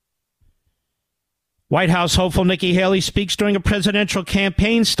 White House hopeful Nikki Haley speaks during a presidential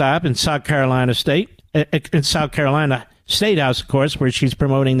campaign stop in South Carolina State House, of course, where she's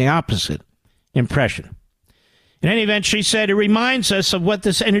promoting the opposite impression. In any event, she said, it reminds us of what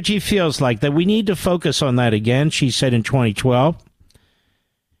this energy feels like, that we need to focus on that again, she said in 2012.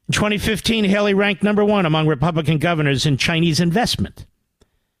 In 2015, Haley ranked number one among Republican governors in Chinese investment.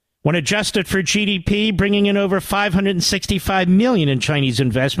 When adjusted for GDP, bringing in over $565 million in Chinese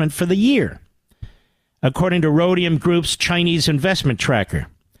investment for the year, according to Rhodium Group's Chinese investment tracker.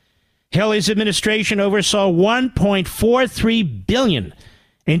 Haley's administration oversaw $1.43 billion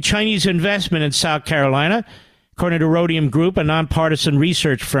in Chinese investment in South Carolina, according to Rhodium Group, a nonpartisan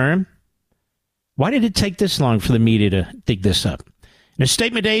research firm. Why did it take this long for the media to dig this up? In a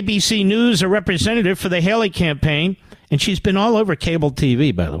statement to ABC News, a representative for the Haley campaign, and she's been all over cable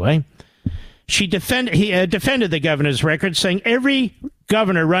TV, by the way, he defended the governor's record, saying every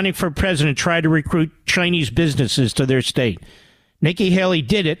governor running for president tried to recruit Chinese businesses to their state. Nikki Haley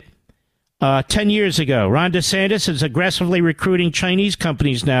did it 10 years ago. Ron DeSantis is aggressively recruiting Chinese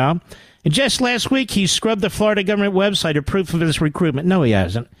companies now. And just last week, he scrubbed the Florida government website of proof of his recruitment. No, he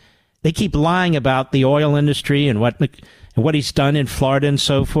hasn't. They keep lying about the oil industry and what he's done in Florida and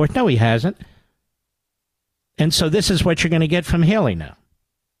so forth. No, he hasn't. And so this is what you're going to get from Haley now.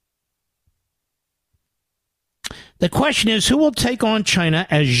 The question is, who will take on China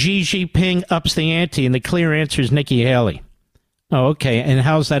as Xi Jinping ups the ante? And the clear answer is Nikki Haley. Oh, okay. And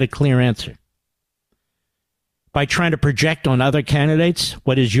how's that a clear answer? By trying to project on other candidates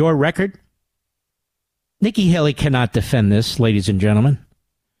what is your record? Nikki Haley cannot defend this, ladies and gentlemen.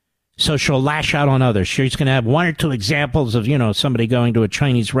 So she'll lash out on others. She's going to have one or two examples of, somebody going to a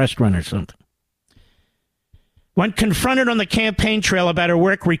Chinese restaurant or something. When confronted on the campaign trail about her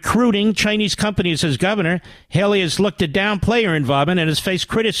work recruiting Chinese companies as governor, Haley has looked to downplay her involvement and has faced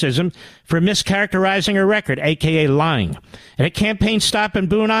criticism for mischaracterizing her record, a.k.a. lying. At a campaign stop in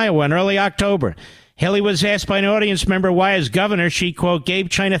Boone, Iowa in early October, Haley was asked by an audience member why, as governor, she, quote, gave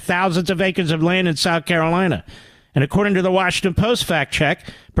China thousands of acres of land in South Carolina. And according to the Washington Post fact check,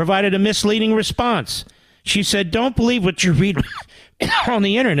 provided a misleading response. She said, don't believe what you read on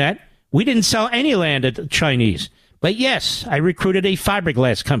the internet. We didn't sell any land to the Chinese. But yes, I recruited a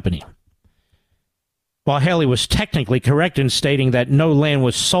fiberglass company. While Haley was technically correct in stating that no land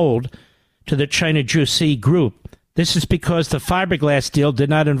was sold to the China Juicy Group, this is because the fiberglass deal did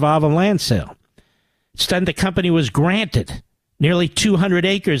not involve a land sale. Instead, the company was granted nearly 200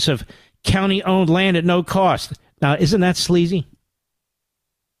 acres of county-owned land at no cost. Now, isn't that sleazy?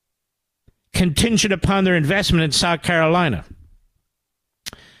 Contingent upon their investment in South Carolina.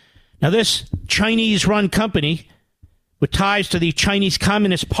 Now, this Chinese-run company with ties to the Chinese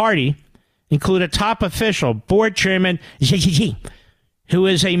Communist Party include a top official, board chairman, who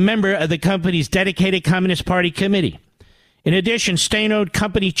is a member of the company's dedicated Communist Party committee. In addition, state-owned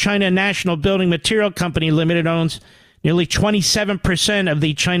company China National Building Material Company Limited owns nearly 27% of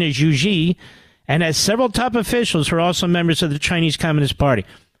the China Juji and has several top officials who are also members of the Chinese Communist Party.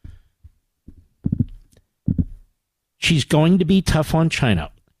 She's going to be tough on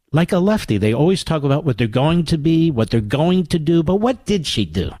China. Like a lefty, they always talk about what they're going to be, what they're going to do, but what did she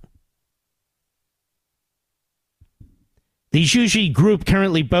do? The Juji Group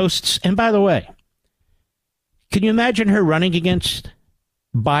currently boasts, and by the way, can you imagine her running against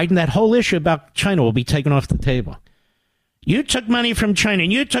Biden? That whole issue about China will be taken off the table. You took money from China,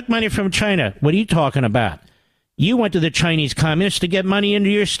 and you took money from China. What are you talking about? You went to the Chinese communists to get money into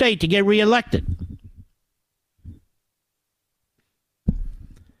your state to get reelected.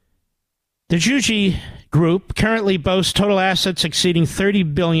 The Juji Group currently boasts total assets exceeding 30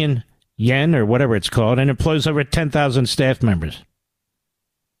 billion yen, or whatever it's called, and employs over 10,000 staff members.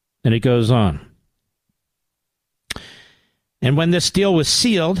 And it goes on. And when this deal was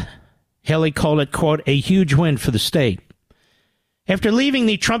sealed, Haley called it, quote, a huge win for the state. After leaving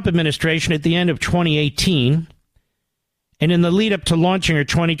the Trump administration at the end of 2018, And in the lead up to launching her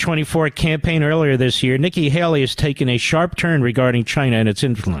 2024 campaign earlier this year, Nikki Haley has taken a sharp turn regarding China and its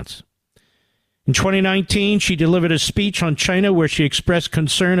influence. In 2019, she delivered a speech on China where she expressed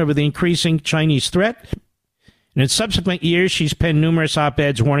concern over the increasing Chinese threat. And in subsequent years, she's penned numerous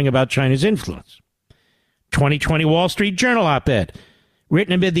op-eds warning about China's influence. 2020 Wall Street Journal op-ed.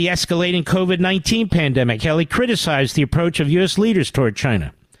 Written amid the escalating COVID-19 pandemic, Haley criticized the approach of U.S. leaders toward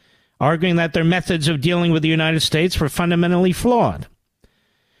China, arguing that their methods of dealing with the United States were fundamentally flawed.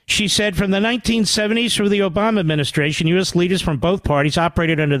 She said from the 1970s through the Obama administration, U.S. leaders from both parties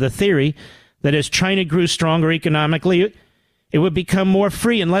operated under the theory that as China grew stronger economically, it would become more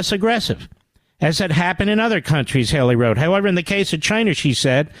free and less aggressive, as had happened in other countries, Haley wrote. However, in the case of China, she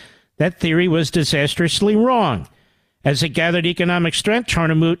said, that theory was disastrously wrong. As it gathered economic strength,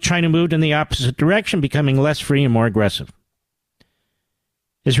 China moved in the opposite direction, becoming less free and more aggressive.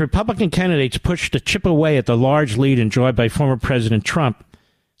 As Republican candidates pushed to chip away at the large lead enjoyed by former President Trump,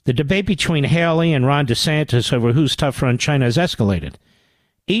 the debate between Haley and Ron DeSantis over who's tougher on China has escalated.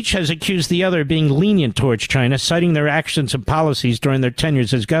 Each has accused the other of being lenient towards China, citing their actions and policies during their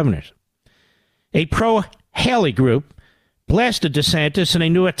tenures as governors. A pro-Haley group blasted DeSantis in a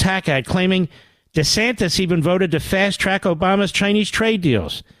new attack ad, claiming DeSantis even voted to fast-track Obama's Chinese trade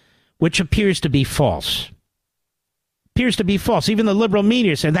deals, which appears to be false. Even the liberal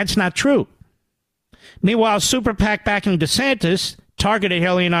media said that's not true. Meanwhile, Super PAC backing DeSantis targeted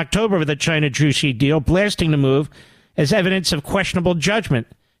Haley in October with the China-Juicy deal, blasting the move as evidence of questionable judgment,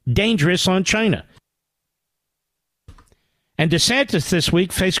 dangerous on China. And DeSantis this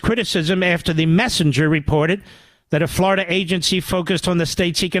week faced criticism after the Messenger reported that a Florida agency focused on the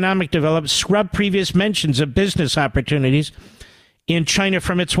state's economic development scrubbed previous mentions of business opportunities in China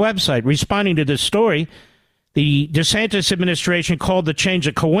from its website. Responding to this story, the DeSantis administration called the change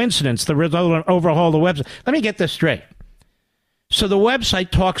a coincidence, the result overhaul of the website. Let me get this straight. So the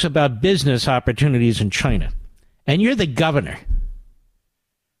website talks about business opportunities in China, and you're the governor.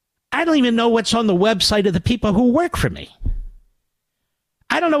 I don't even know what's on the website of the people who work for me.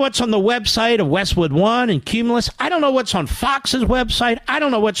 I don't know what's on the website of Westwood One and Cumulus. I don't know what's on Fox's website. I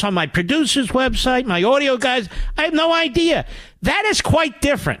don't know what's on my producer's website, my audio guys. I have no idea. That is quite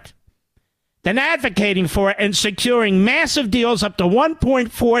different than advocating for and securing massive deals up to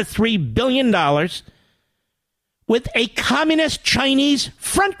 $1.43 billion with a communist Chinese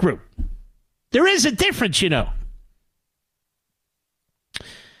front group. There is a difference, you know.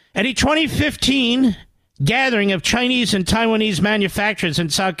 At a 2015 gathering of Chinese and Taiwanese manufacturers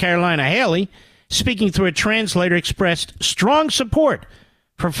in South Carolina, Haley, speaking through a translator, expressed strong support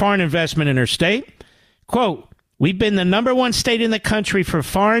for foreign investment in her state. Quote, "We've been the number one state in the country for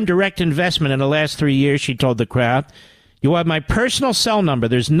foreign direct investment in the last 3 years," she told the crowd. "You have my personal cell number.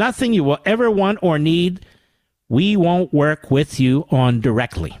 There's nothing you will ever want or need we won't work with you on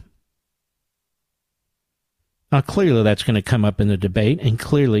directly." Now, clearly that's going to come up in the debate, and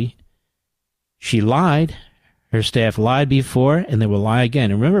clearly she lied. Her staff lied before, and they will lie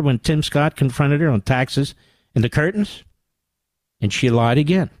again. And remember when Tim Scott confronted her on taxes and the curtains? And she lied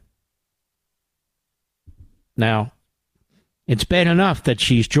again. Now, it's bad enough that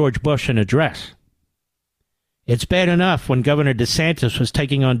she's George Bush in a dress. It's bad enough when Governor DeSantis was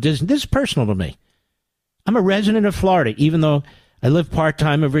taking on Disney. This is personal to me. I'm a resident of Florida, even though I live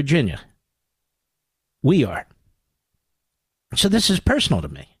part-time in Virginia. We are. So this is personal to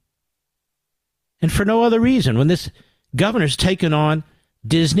me. And for no other reason. When this governor's taken on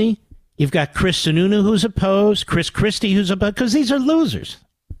Disney, you've got Chris Sununu who's opposed, Chris Christie who's opposed, because these are losers.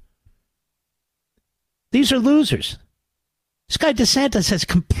 These are losers. This guy DeSantis has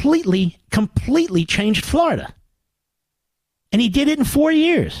completely changed Florida. And he did it in 4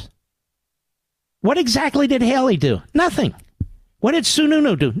 years. What exactly did Haley do? Nothing. What did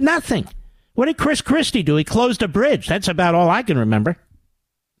Sununu do? Nothing. What did Chris Christie do? He closed a bridge. That's about all I can remember.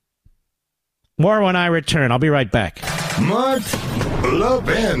 More when I return. I'll be right back. Mark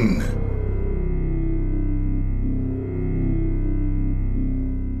Levin.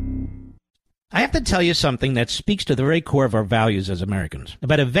 I have to tell you something that speaks to the very core of our values as Americans.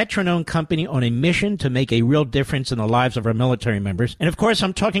 About a veteran-owned company on a mission to make a real difference in the lives of our military members. And of course,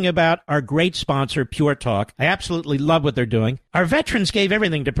 I'm talking about our great sponsor, Pure Talk. I absolutely love what they're doing. Our veterans gave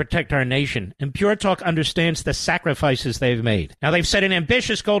everything to protect our nation, and Pure Talk understands the sacrifices they've made. Now, they've set an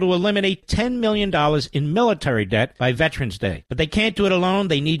ambitious goal to eliminate $10 million in military debt by Veterans Day. But they can't do it alone.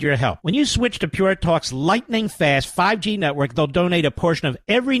 They need your help. When you switch to Pure Talk's lightning-fast 5G network, they'll donate a portion of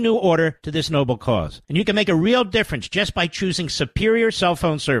every new order to this noble noble cause. And you can make a real difference just by choosing superior cell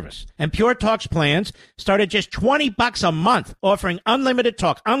phone service. And Pure Talk's plans start at just $20 a month, offering unlimited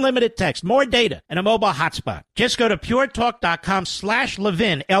talk, unlimited text, more data, and a mobile hotspot. Just go to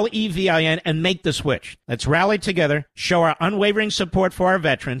puretalk.com/Levin, Levin, and make the switch. Let's rally together, show our unwavering support for our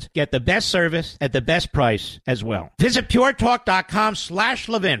veterans, get the best service at the best price as well. Visit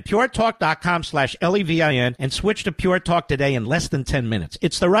puretalk.com/Levin, puretalk.com/Levin, and switch to Pure Talk today in less than 10 minutes.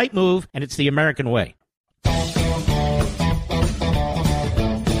 It's the right move, and it's the American way.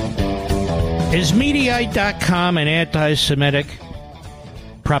 Is Mediaite.com an anti-Semitic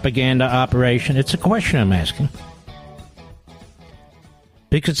propaganda operation? It's a question I'm asking.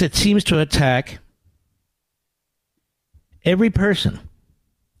 Because it seems to attack every person,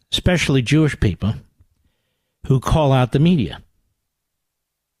 especially Jewish people, who call out the media,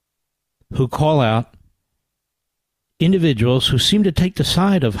 who call out individuals who seem to take the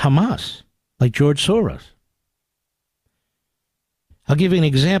side of Hamas, like George Soros. I'll give you an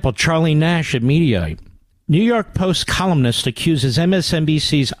example. Charlie Nash at Mediaite. New York Post columnist accuses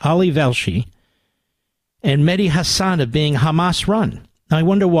MSNBC's Ali Velshi and Mehdi Hassan of being Hamas-run. Now, I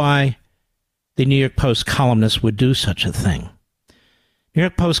wonder why the New York Post columnist would do such a thing. New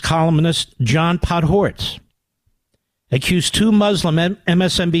York Post columnist John Podhoretz accused two Muslim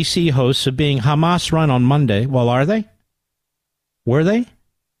MSNBC hosts of being Hamas-run on Monday. Well, are they? Were they?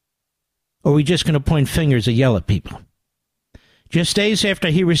 Or are we just going to point fingers and yell at people? Just days after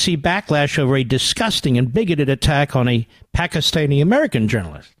he received backlash over a disgusting and bigoted attack on a Pakistani-American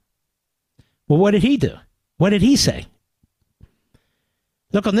journalist. Well, what did he do? What did he say?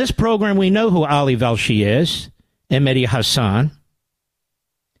 Look, on this program, we know who Ali Velshi is and Mehdi Hassan.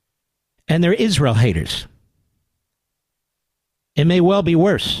 And they're Israel haters. It may well be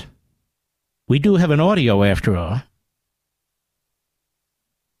worse. We do have an audio, after all.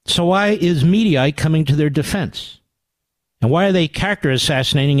 So why is Mediaite coming to their defense? And why are they character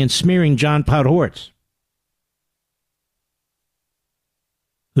assassinating and smearing John Podhoretz,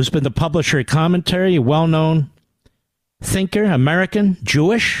 who's been the publisher of Commentary, a well-known thinker, American,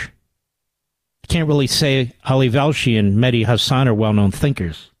 Jewish? Can't really say Ali Velshi and Mehdi Hassan are well-known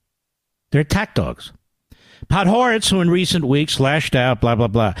thinkers. They're attack dogs. Podhoretz, who in recent weeks lashed out, blah, blah,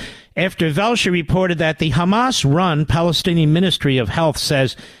 blah, after Velshi reported that the Hamas-run Palestinian Ministry of Health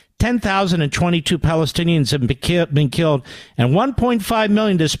says 10,022 Palestinians have been killed and 1.5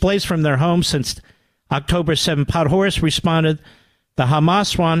 million displaced from their homes since October 7. Podhoretz responded, the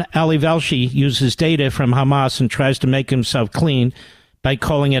Hamas-run Ali Velshi uses data from Hamas and tries to make himself clean by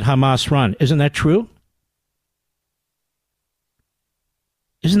calling it Hamas-run. Isn't that true?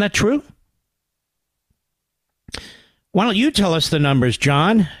 Isn't that true? Why don't you tell us the numbers,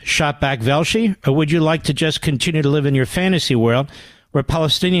 John? Shot back Velshi? Or would you like to just continue to live in your fantasy world where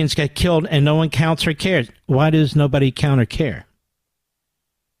Palestinians get killed and no one counts or cares? Why does nobody count or care?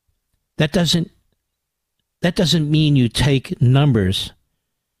 That doesn't mean you take numbers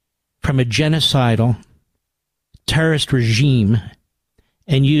from a genocidal terrorist regime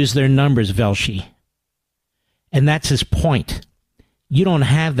and use their numbers, Velshi. And that's his point. You don't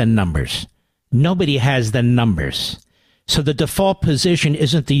have the numbers. Nobody has the numbers. So the default position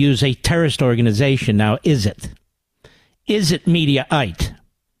isn't to use a terrorist organization now, is it? Is it Mediaite?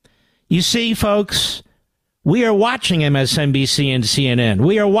 You see, folks, we are watching MSNBC and CNN.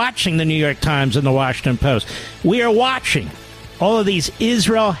 We are watching the New York Times and the Washington Post. We are watching all of these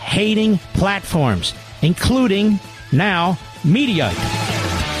Israel-hating platforms, including now Mediaite.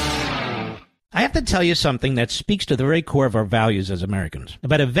 I have to tell you something that speaks to the very core of our values as Americans.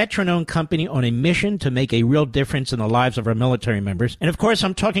 About a veteran-owned company on a mission to make a real difference in the lives of our military members. And of course,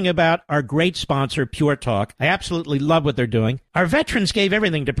 I'm talking about our great sponsor, Pure Talk. I absolutely love what they're doing. Our veterans gave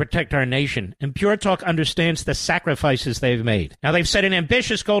everything to protect our nation, and Pure Talk understands the sacrifices they've made. Now, they've set an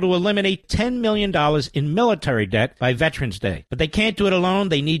ambitious goal to eliminate $10 million in military debt by Veterans Day. But they can't do it alone.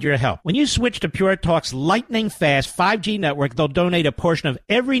 They need your help. When you switch to Pure Talk's lightning-fast 5G network, they'll donate a portion of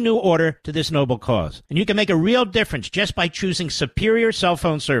every new order to this noble cause. And you can make a real difference just by choosing superior cell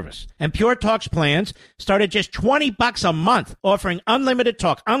phone service. And Pure Talk's plans start at just $20 a month, offering unlimited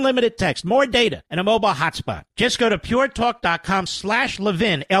talk, unlimited text, more data, and a mobile hotspot. Just go to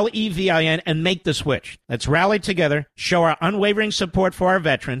puretalk.com/Levin, Levin, and make the switch. Let's rally together, show our unwavering support for our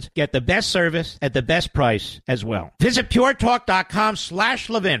veterans, get the best service at the best price as well. Visit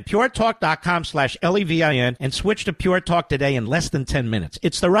puretalk.com/Levin, puretalk.com/Levin, and switch to Pure Talk today in less than 10 minutes.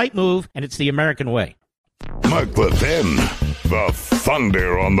 It's the right move, and it's the American way. Mark Levin, the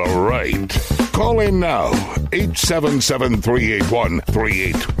thunder on the right. Call in now,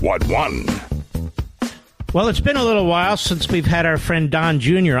 877-381-3811. Well, it's been a little while since we've had our friend Don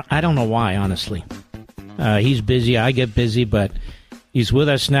Jr. I don't know why, honestly. He's busy. I get busy, but he's with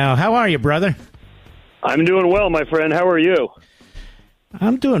us now. How are you, brother? I'm doing well, my friend. How are you?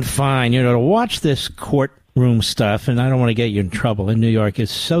 I'm doing fine. To watch this courtroom stuff, and I don't want to get you in trouble in New York,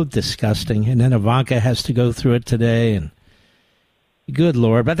 is so disgusting. And then Ivanka has to go through it today, and good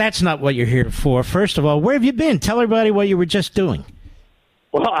Lord. But that's not what you're here for. First of all, where have you been? Tell everybody what you were just doing.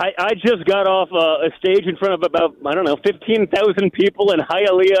 Well, I just got off a stage in front of about, 15,000 people in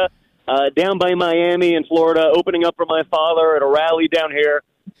Hialeah, down by Miami in Florida, opening up for my father at a rally down here.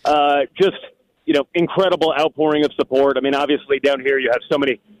 Incredible outpouring of support. I mean, obviously down here you have so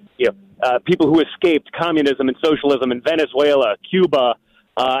many, people who escaped communism and socialism in Venezuela, Cuba,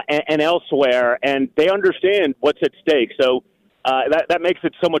 and elsewhere, and they understand what's at stake. So that makes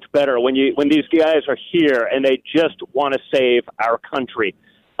it so much better when these guys are here and they just want to save our country.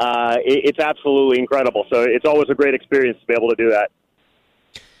 It's absolutely incredible. So it's always a great experience to be able to do that.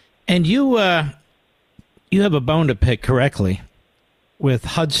 And you have a bone to pick correctly with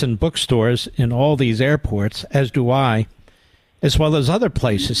Hudson bookstores in all these airports, as do I, as well as other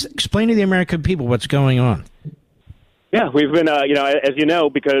places. Explain to the American people what's going on. Yeah, we've been, as you know,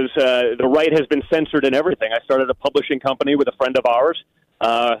 because the right has been censored in everything. I started a publishing company with a friend of ours,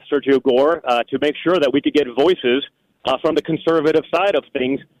 Sergio Gore, to make sure that we could get voices from the conservative side of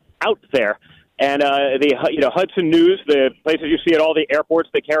things out there. And Hudson News, the places you see at all the airports,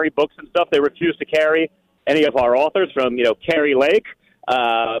 they carry books and stuff. They refuse to carry any of our authors from, Carrie Lake,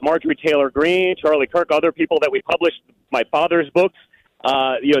 Marjorie Taylor Greene, Charlie Kirk, other people that we published my father's books.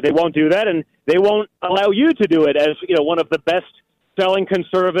 They won't do that, and they won't allow you to do it as, one of the best-selling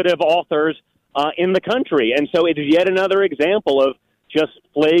conservative authors in the country. And so it's yet another example of just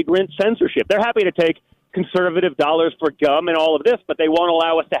flagrant censorship. They're happy to take conservative dollars for gum and all of this, but they won't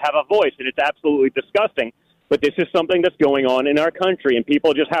allow us to have a voice, and it's absolutely disgusting. But this is something that's going on in our country, and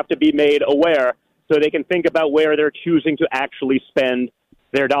people just have to be made aware so they can think about where they're choosing to actually spend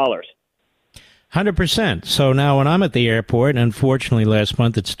their dollars. 100%. So now when I'm at the airport, and unfortunately last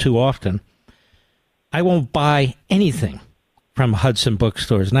month it's too often, I won't buy anything from Hudson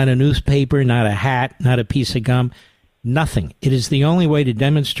bookstores. Not a newspaper, not a hat, not a piece of gum, nothing. It is the only way to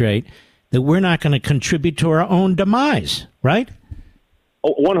demonstrate that we're not going to contribute to our own demise, right?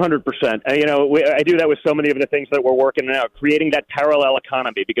 100%. I do that with so many of the things that we're working on now, creating that parallel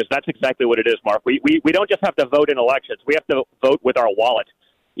economy, because that's exactly what it is, Mark. We don't just have to vote in elections. We have to vote with our wallet.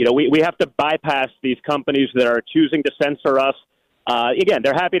 We have to bypass these companies that are choosing to censor us. Again,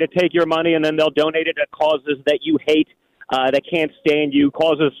 they're happy to take your money, and then they'll donate it to causes that you hate, that can't stand you,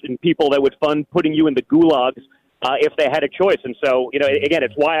 causes and people that would fund putting you in the gulags if they had a choice. And so, again,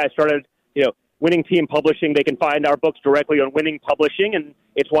 it's why I started, Winning Team Publishing. They can find our books directly on Winning Publishing, and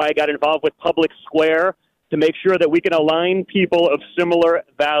it's why I got involved with Public Square to make sure that we can align people of similar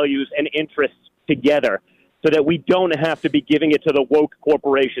values and interests together so that we don't have to be giving it to the woke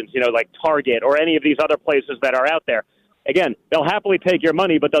corporations, like Target or any of these other places that are out there. Again, they'll happily take your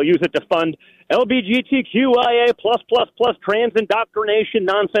money, but they'll use it to fund LGBTQIA+++ trans indoctrination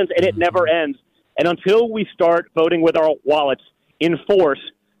nonsense, and it never ends. And until we start voting with our wallets in force,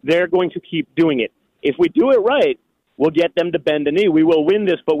 they're going to keep doing it. If we do it right, we'll get them to bend the knee. We will win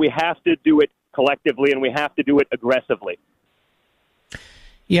this, but we have to do it collectively, and we have to do it aggressively.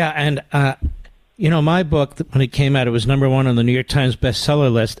 Yeah, and, my book, when it came out, it was number one on the New York Times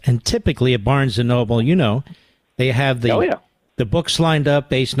bestseller list, and typically at Barnes & Noble, they have the books lined up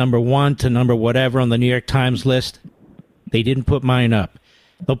based number one to number whatever on the New York Times list. They didn't put mine up.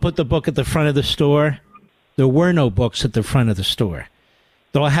 They'll put the book at the front of the store. There were no books at the front of the store.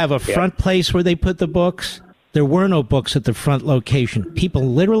 They'll have a front place where they put the books. There were no books at the front location. People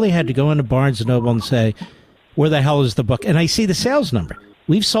literally had to go into Barnes & Noble and say, where the hell is the book? And I see the sales number.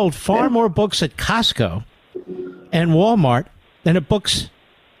 We've sold far more books at Costco and Walmart than at books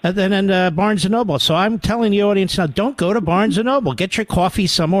than in Barnes & Noble. So I'm telling the audience now, don't go to Barnes & Noble. Get your coffee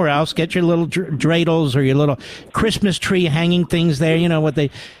somewhere else. Get your little dreidels or your little Christmas tree hanging things there.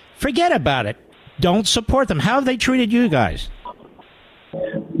 Forget about it. Don't support them. How have they treated you guys?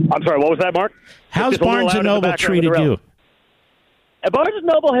 I'm sorry, what was that, Mark? How's Barnes & Noble treated you? Barnes &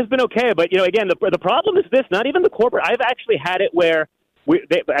 Noble has been okay, but, again, the problem is this, not even the corporate. I've actually had it where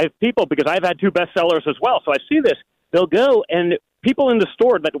I have people, because I've had two bestsellers as well, so I see this. They'll go, and people in the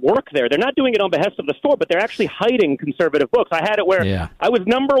store that work there, they're not doing it on behest of the store, but they're actually hiding conservative books. I had it where I was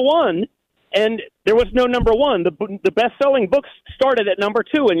number one, and there was no number one. The best-selling books started at number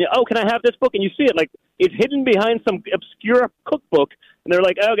two, and can I have this book? And you see it, like, it's hidden behind some obscure cookbook, and they're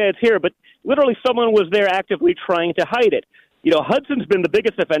like, okay, it's here. But literally someone was there actively trying to hide it. Hudson's been the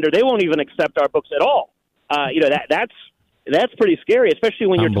biggest offender. They won't even accept our books at all. That's pretty scary, especially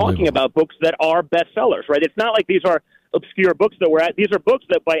when you're talking about books that are bestsellers, right? It's not like these are obscure books that we're at. These are books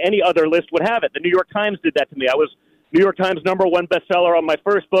that by any other list would have it. The New York Times did that to me. I was New York Times #1 bestseller on my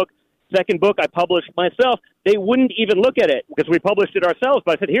first book. Second book I published myself. They wouldn't even look at it because we published it ourselves.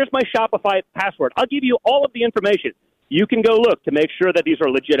 But I said, here's my Shopify password. I'll give you all of the information. You can go look to make sure that these are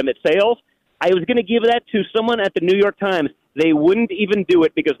legitimate sales. I was going to give that to someone at the New York Times. They wouldn't even do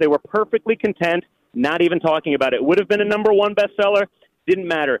it because they were perfectly content not even talking about it. Would have been a #1 bestseller. Didn't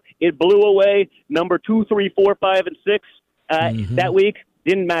matter. It blew away number 2, 3, 4, 5, and 6 that week.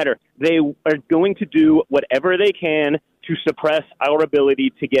 Didn't matter. They are going to do whatever they can to suppress our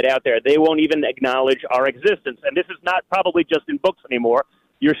ability to get out there. They won't even acknowledge our existence. And this is not probably just in books anymore.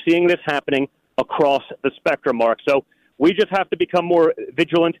 You're seeing this happening across the spectrum, Mark. So we just have to become more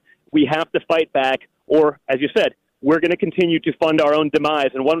vigilant. We have to fight back. Or, as you said, we're going to continue to fund our own demise.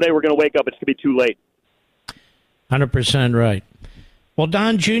 And one day we're going to wake up. It's going to be too late. 100% right. Well,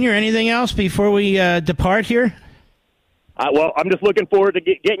 Don Jr., anything else before we depart here? Well, I'm just looking forward to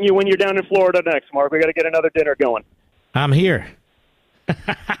getting you when you're down in Florida next, Mark. We got to get another dinner going. I'm here.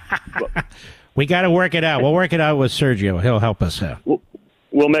 We got to work it out. We'll work it out with Sergio. He'll help us out.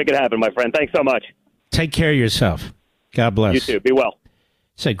 We'll make it happen, my friend. Thanks so much. Take care of yourself. God bless. You too. Be well.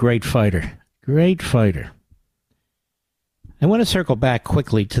 He's a great fighter. Great fighter. I want to circle back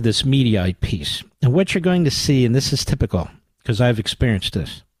quickly to this Mediaite piece. And what you're going to see, and this is typical, because I've experienced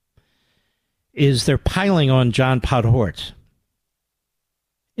this, is they're piling on John Podhoretz.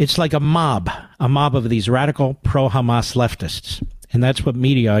 It's like a mob of these radical pro-Hamas leftists. And that's what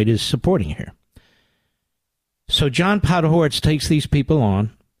Mediaite is supporting here. So John Podhoretz takes these people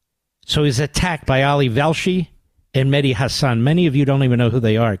on. So he's attacked by Ali Velshi and Mehdi Hassan. Many of you don't even know who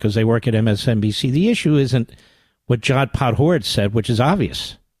they are because they work at MSNBC. The issue isn't what John Podhoretz said, which is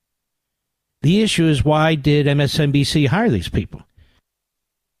obvious. The issue is, why did MSNBC hire these people?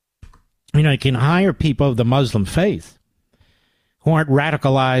 You know, you can hire people of the Muslim faith who aren't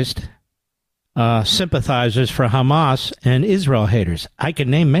radicalized sympathizers for Hamas and Israel haters. I could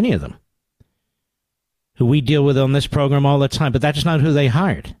name many of them who we deal with on this program all the time, but that's not who they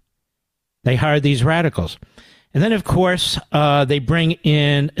hired. They hired these radicals. And then, of course, they bring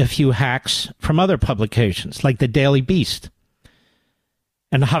in a few hacks from other publications, like the Daily Beast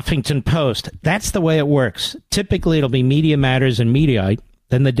and the Huffington Post. That's the way it works. Typically, it'll be Media Matters and Mediaite,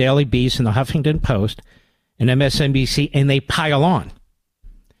 then the Daily Beast and the Huffington Post and MSNBC, and they pile on.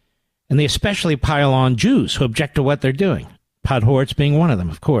 And they especially pile on Jews who object to what they're doing. Podhoretz being one of them,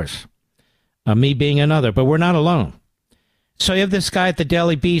 of course. Me being another, but we're not alone. So you have this guy at the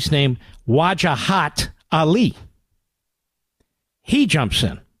Daily Beast named Wajahat Ali. He jumps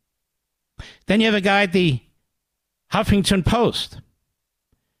in. Then you have a guy at the Huffington Post.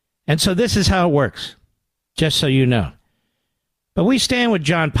 And so this is how it works, just so you know. But we stand with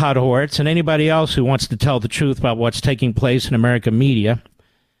John Podhoretz and anybody else who wants to tell the truth about what's taking place in American media.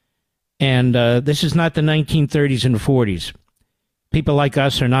 And this is not the 1930s and 40s. People like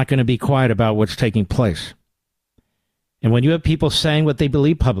us are not going to be quiet about what's taking place. And when you have people saying what they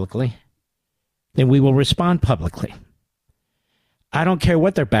believe publicly, then we will respond publicly. I don't care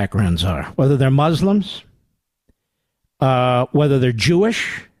what their backgrounds are, whether they're Muslims, whether they're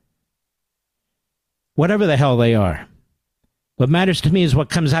Jewish, whatever the hell they are. What matters to me is what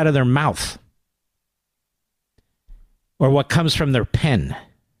comes out of their mouth or what comes from their pen.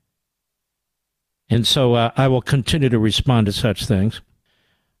 And so I will continue to respond to such things.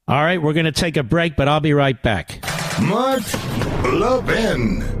 All right, we're going to take a break, but I'll be right back. Mark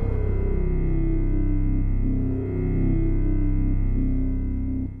Levin.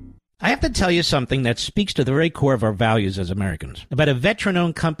 I have to tell you something that speaks to the very core of our values as Americans. About a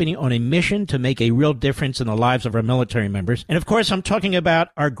veteran-owned company on a mission to make a real difference in the lives of our military members. And of course, I'm talking about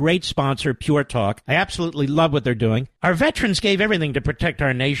our great sponsor, Pure Talk. I absolutely love what they're doing. Our veterans gave everything to protect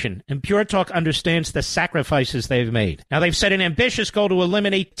our nation, and Pure Talk understands the sacrifices they've made. Now, they've set an ambitious goal to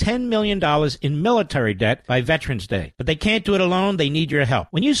eliminate $10 million in military debt by Veterans Day. But they can't do it alone. They need your help.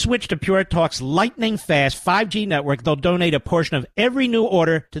 When you switch to Pure Talk's lightning-fast 5G network, they'll donate a portion of every new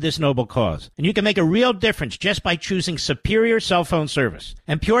order to this noble cause. And you can make a real difference just by choosing superior cell phone service.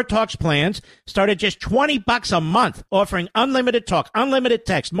 And Pure Talk's plans start at just $20 a month, offering unlimited talk, unlimited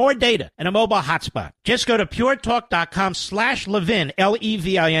text, more data, and a mobile hotspot. Just go to puretalk.com/Levin,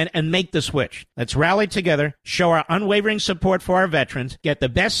 Levin, and make the switch. Let's rally together, show our unwavering support for our veterans, get the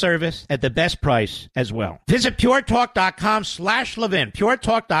best service at the best price as well. Visit puretalk.com/Levin,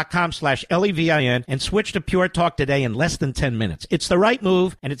 puretalk.com/Levin, and switch to Pure Talk today in less than 10 minutes. It's the right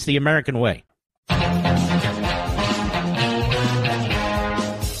move, and it's the American way.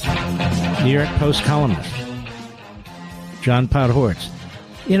 New York Post columnist John Podhoretz.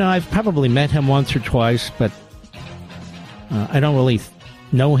 You know, I've probably met him once or twice, but I don't really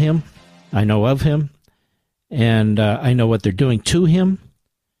know him. I know of him, and I know what they're doing to him,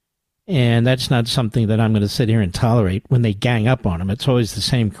 and that's not something that I'm going to sit here and tolerate when they gang up on him. It's always the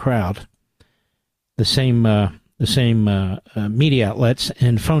same crowd, the same media outlets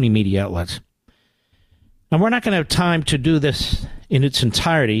and phony media outlets. Now, we're not going to have time to do this in its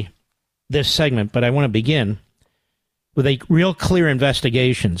entirety, this segment, but I want to begin with a real clear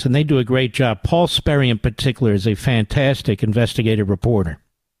investigations, and they do a great job. Paul Sperry, in particular, is a fantastic investigative reporter.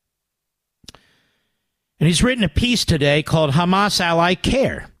 And he's written a piece today called Hamas Ally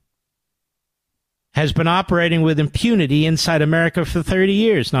Care has been operating with impunity inside America for 30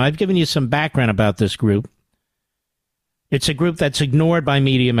 years. Now, I've given you some background about this group. It's a group that's ignored by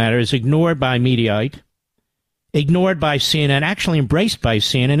Media Matters, ignored by Mediaite, ignored by CNN, actually embraced by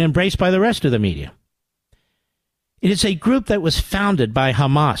CNN, embraced by the rest of the media. It is a group that was founded by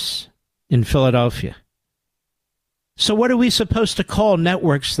Hamas in Philadelphia. So what are we supposed to call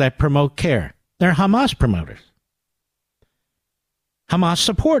networks that promote care? They're Hamas promoters. Hamas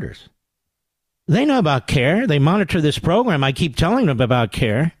supporters. They know about care. They monitor this program. I keep telling them about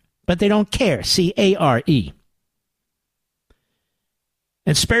care, but they don't care. C-A-R-E.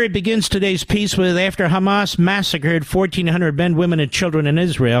 And Sperry begins today's piece with, after Hamas massacred 1,400 men, women, and children in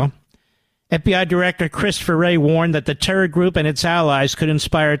Israel, FBI Director Christopher Wray warned that the terror group and its allies could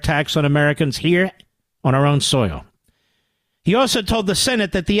inspire attacks on Americans here on our own soil. He also told the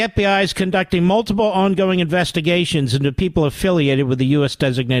Senate that the FBI is conducting multiple ongoing investigations into people affiliated with the U.S.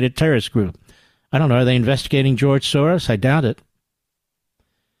 designated terrorist group. I don't know, are they investigating George Soros? I doubt it.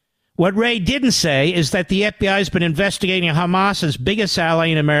 What Wray didn't say is that the FBI has been investigating Hamas's biggest ally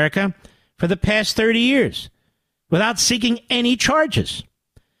in America for the past 30 years without seeking any charges.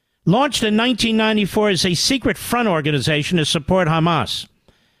 Launched in 1994 as a secret front organization to support Hamas.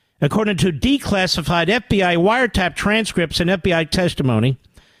 According to declassified FBI wiretap transcripts and FBI testimony,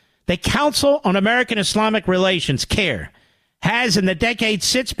 the Council on American Islamic Relations, CARE, has in the decade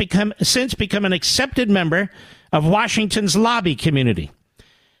since become an accepted member of Washington's lobby community.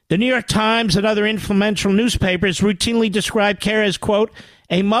 The New York Times and other influential newspapers routinely describe CARE as, quote,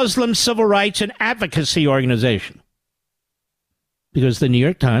 a Muslim civil rights and advocacy organization. Because the New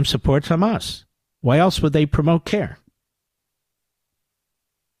York Times supports Hamas. Why else would they promote CARE?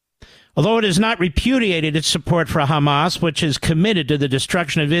 Although it has not repudiated its support for Hamas, which is committed to the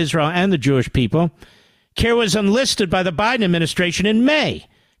destruction of Israel and the Jewish people, CARE was enlisted by the Biden administration in May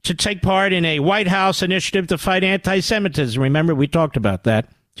to take part in a White House initiative to fight anti-Semitism. Remember, we talked about that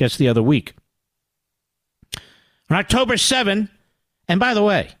just the other week. On October 7, and by the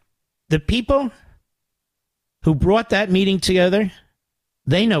way, the people who brought that meeting together,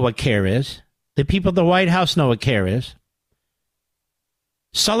 they know what CARE is. The people at the White House know what CARE is.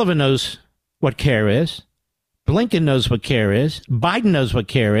 Sullivan knows what CARE is. Blinken knows what CARE is. Biden knows what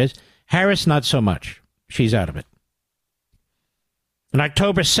CARE is. Harris, not so much. She's out of it. On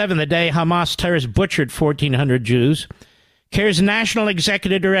October 7, the day Hamas terrorists butchered 1,400 Jews, CARE's national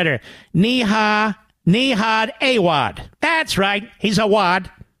executive director, Nihad Awad, that's right, he's a wad,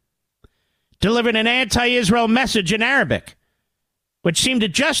 delivered an anti-Israel message in Arabic, which seemed to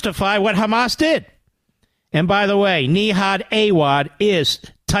justify what Hamas did. And by the way, Nihad Awad is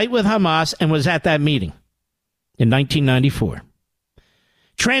tight with Hamas and was at that meeting in 1994.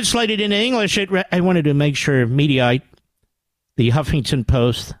 Translated into English, I wanted to make sure Mediaite, the Huffington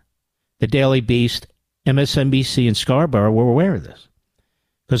Post, the Daily Beast, MSNBC, and Scarborough were aware of this.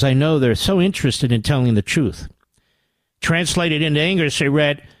 Because I know they're so interested in telling the truth. Translated into English, it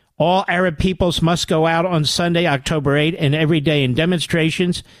read, all Arab peoples must go out on Sunday, October 8, and every day in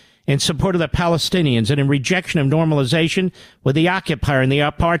demonstrations in support of the Palestinians and in rejection of normalization with the occupier and the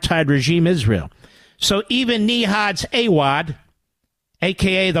apartheid regime Israel. So even Nihad's Awad,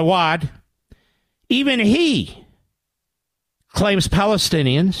 a.k.a. the Wad, even he claims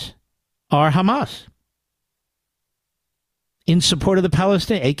Palestinians are Hamas. In support of the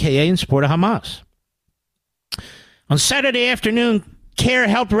Palestinians, a.k.a. in support of Hamas. On Saturday afternoon, CARE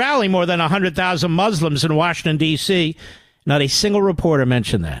helped rally more than 100,000 Muslims in Washington, D.C. Not a single reporter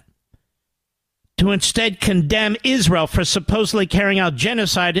mentioned that. To instead condemn Israel for supposedly carrying out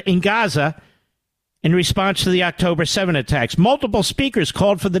genocide in Gaza in response to the October 7 attacks. Multiple speakers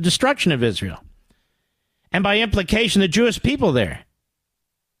called for the destruction of Israel. And by implication, the Jewish people there.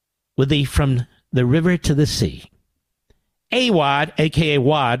 From the river to the sea. Awad, a.k.a.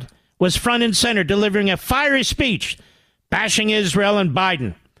 Wad, was front and center, delivering a fiery speech, bashing Israel and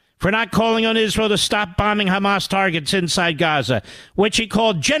Biden for not calling on Israel to stop bombing Hamas targets inside Gaza, which he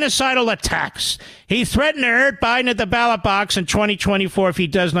called genocidal attacks. He threatened to hurt Biden at the ballot box in 2024 if he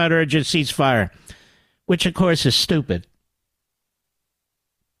does not urge a ceasefire, which, of course, is stupid.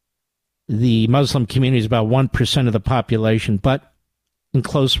 The Muslim community is about 1% of the population, but in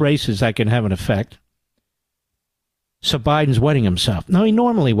close races, that can have an effect. So Biden's wetting himself. No, he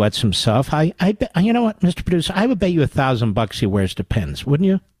normally wets himself. I you know what, Mr. Producer, I would bet you $1,000 he wears Depends, wouldn't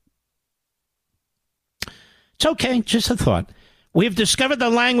you? It's okay, just a thought. We've discovered the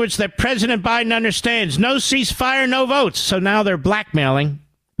language that President Biden understands. No ceasefire, no votes. So now they're blackmailing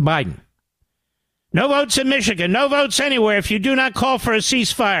Biden. No votes in Michigan, no votes anywhere if you do not call for a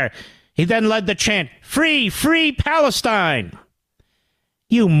ceasefire. He then led the chant, free, free Palestine.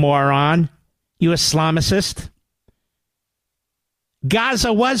 You moron, you Islamicist.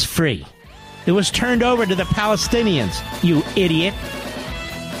 Gaza was free. It was turned over to the Palestinians, you idiot.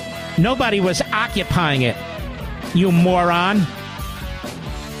 Nobody was occupying it, you moron.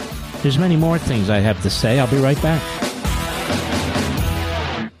 There's many more things I have to say. I'll be right back.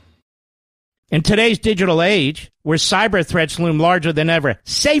 In today's digital age, where cyber threats loom larger than ever,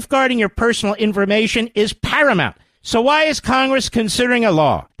 safeguarding your personal information is paramount. So why is Congress considering a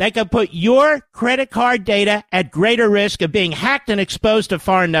law that could put your credit card data at greater risk of being hacked and exposed to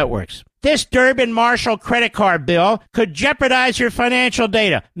foreign networks? This Durbin-Marshall credit card bill could jeopardize your financial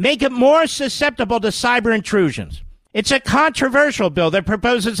data, make it more susceptible to cyber intrusions. It's a controversial bill that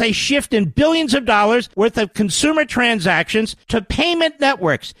proposes a shift in billions of dollars worth of consumer transactions to payment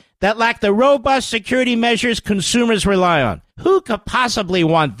networks that lack the robust security measures consumers rely on. Who could possibly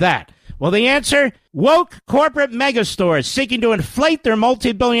want that? Well, the answer? Woke corporate megastores seeking to inflate their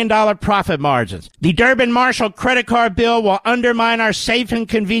multi-billion-dollar profit margins. The Durbin-Marshall credit card bill will undermine our safe and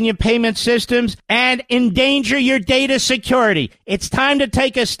convenient payment systems and endanger your data security. It's time to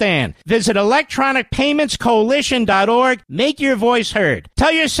take a stand. Visit electronicpaymentscoalition.org. Make your voice heard.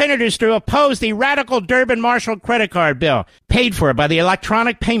 Tell your senators to oppose the radical Durbin-Marshall credit card bill, paid for by the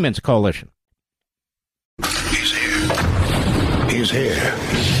Electronic Payments Coalition. He's here. He's here.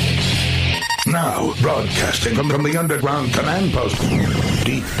 Now, broadcasting from the underground command post,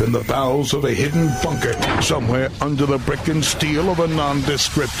 deep in the bowels of a hidden bunker, somewhere under the brick and steel of a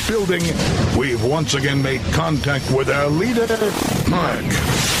nondescript building, we've once again made contact with our leader, Mark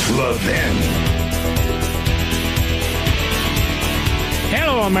Levin.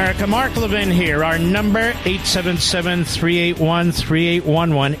 Hello, America. Mark Levin here. Our number,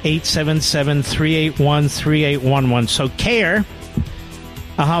 877-381-3811, 877-381-3811. So CARE,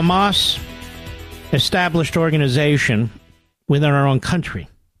 a Hamas established organization within our own country.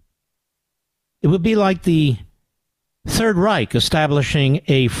 It would be like the Third Reich establishing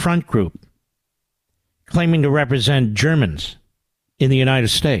a front group claiming to represent Germans in the United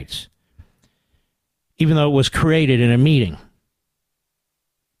States, even though it was created in a meeting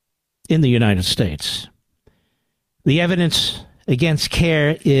in the United States. The evidence against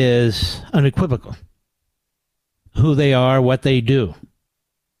CARE is unequivocal. Who they are, what they do.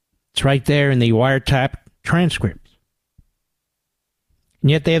 It's right there in the wiretap transcripts.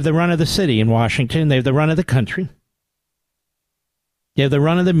 And yet they have the run of the city in Washington. They have the run of the country. They have the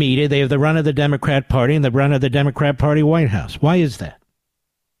run of the media. They have the run of the Democrat Party and the run of the Democrat Party White House. Why is that?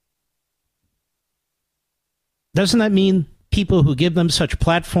 Doesn't that mean people who give them such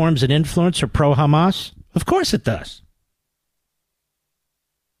platforms and influence are pro-Hamas? Of course it does.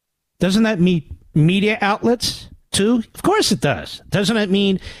 Doesn't that mean media outlets too? Of course it does. Doesn't it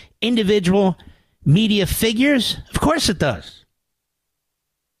mean individual media figures? Of course it does.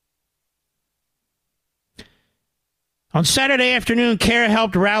 On Saturday afternoon, CARE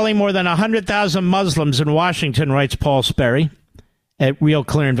helped rally more than 100,000 Muslims in Washington, writes Paul Sperry at Real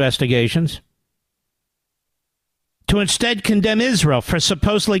Clear Investigations, to instead condemn Israel for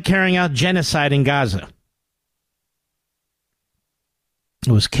supposedly carrying out genocide in Gaza.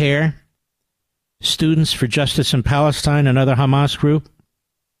 It was CARE, Students for Justice in Palestine, another Hamas group.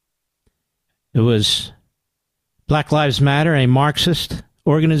 It was Black Lives Matter, a Marxist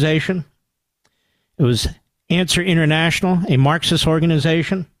organization. It was Answer International, a Marxist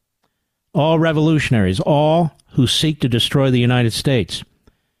organization. All revolutionaries, all who seek to destroy the United States,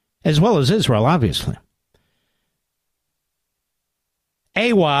 as well as Israel, obviously.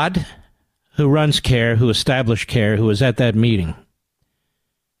 Awad, who runs CARE, who established CARE, who was at that meeting,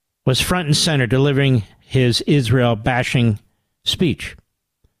 was front and center delivering his Israel-bashing speech.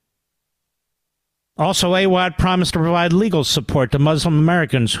 Also, Awad promised to provide legal support to Muslim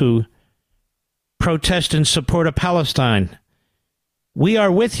Americans who protest in support of Palestine. We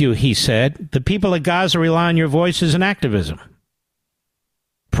are with you, he said. The people of Gaza rely on your voices and activism.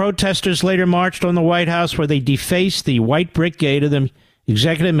 protesters later marched on the White House, where they defaced the white brick gate of the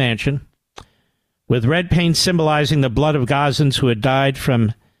executive mansion with red paint symbolizing the blood of Gazans who had died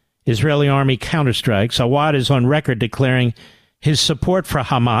from Israeli army counterstrikes. Awad is on record declaring his support for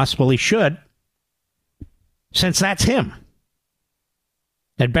Hamas. Well, he should, since that's him.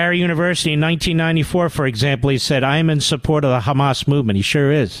 At Barry University in 1994, for example, he said, "I am in support of the Hamas movement." He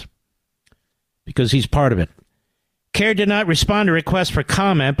sure is, because he's part of it. CARE did not respond to requests for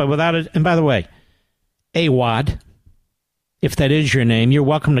comment, but without it. And by the way, Awad, if that is your name, you're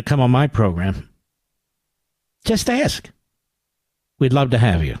welcome to come on my program. Just ask. We'd love to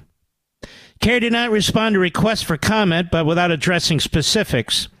have you. CARE did not respond to requests for comment, but without addressing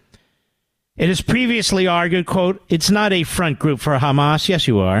specifics. It has previously argued, quote, "It's not a front group for Hamas." Yes,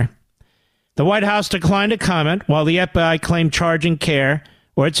 you are. The White House declined to comment, while the FBI claimed charging CARE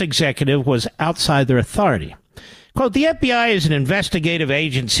or its executive was outside their authority. Quote, "The FBI is an investigative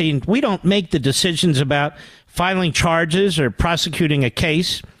agency, and we don't make the decisions about filing charges or prosecuting a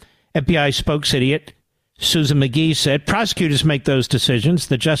case." FBI spokesidiot Susan McGee said, "Prosecutors make those decisions.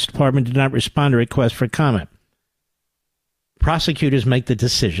 The Justice Department did not respond to requests for comment." Prosecutors make the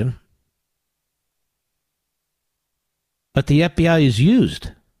decision. But the FBI has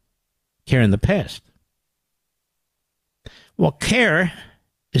used CARE in the past. Well, CARE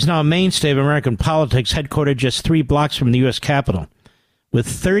is now a mainstay of American politics, headquartered just 3 blocks from the U.S. Capitol, with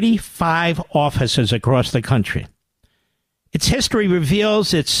 35 offices across the country. Its history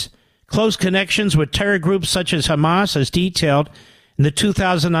reveals its close connections with terror groups such as Hamas, as detailed in the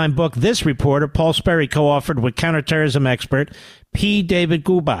 2009 book This Reporter Paul Sperry co-authored with counterterrorism expert P. David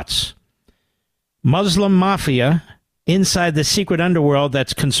Gubatz. Muslim mafia inside the secret underworld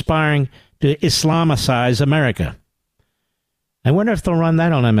that's conspiring to Islamicize America. I wonder if they'll run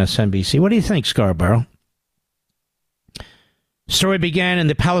that on MSNBC. What do you think, Scarborough? Story began in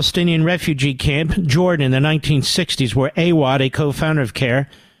the Palestinian refugee camp, Jordan, in the 1960s, where Awad, a co-founder of CARE,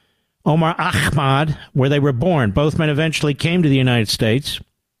 Omar Ahmad, where they were born. Both men eventually came to the United States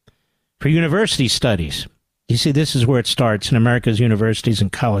for university studies. You see, this is where it starts in America's universities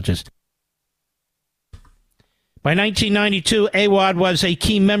and colleges. By 1992, Awad was a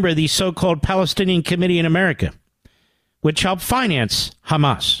key member of the so-called Palestinian Committee in America, which helped finance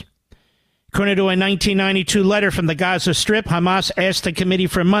Hamas. According to a 1992 letter from the Gaza Strip, Hamas asked the committee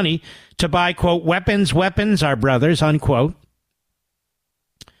for money to buy, quote, weapons, our brothers, unquote.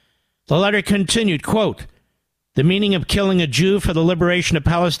 The letter continued, quote, "The meaning of killing a Jew for the liberation of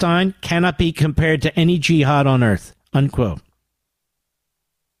Palestine cannot be compared to any jihad on earth," unquote.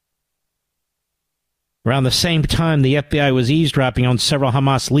 Around the same time, the FBI was eavesdropping on several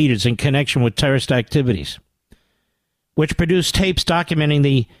Hamas leaders in connection with terrorist activities, which produced tapes documenting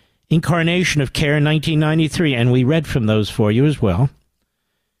the incarnation of CARE in 1993, and we read from those for you as well.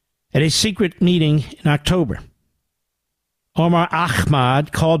 At a secret meeting in October, Omar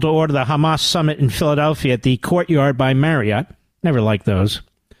Ahmad called to order the Hamas summit in Philadelphia at the Courtyard by Marriott, never liked those,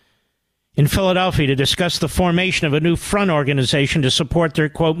 in Philadelphia to discuss the formation of a new front organization to support their,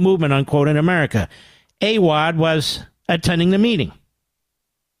 quote, movement, unquote, in America. Awad was attending the meeting.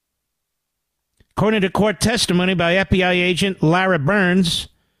 According to court testimony by FBI agent Lara Burns,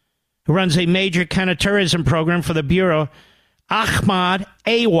 who runs a major counterterrorism program for the Bureau, Ahmad,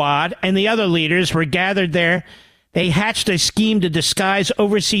 Awad, and the other leaders were gathered there. They hatched a scheme to disguise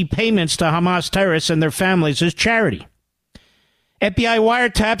overseas payments to Hamas terrorists and their families as charity. FBI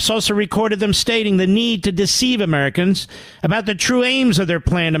wiretaps also recorded them stating the need to deceive Americans about the true aims of their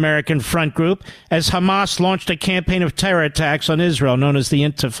planned American front group as Hamas launched a campaign of terror attacks on Israel known as the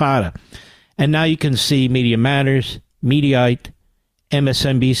Intifada. And now you can see Media Matters, Mediaite,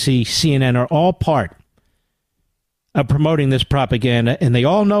 MSNBC, CNN are all part of promoting this propaganda, and they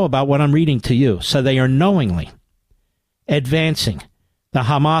all know about what I'm reading to you. So they are knowingly advancing the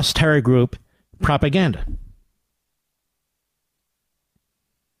Hamas terror group propaganda.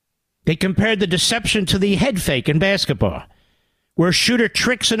 They compared the deception to the head fake in basketball, where a shooter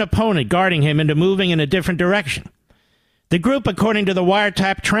tricks an opponent guarding him into moving in a different direction. The group, according to the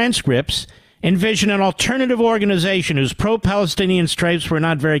wiretap transcripts, envisioned an alternative organization whose pro-Palestinian stripes were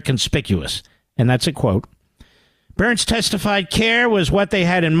not very conspicuous. And that's a quote. Burns testified CARE was what they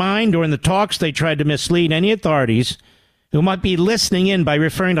had in mind. During the talks, they tried to mislead any authorities who might be listening in by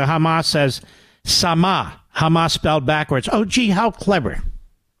referring to Hamas as Sama, Hamas spelled backwards. Oh, gee, how clever.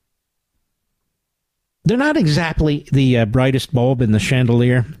 They're not exactly the brightest bulb in the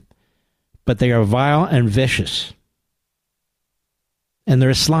chandelier, but they are vile and vicious. And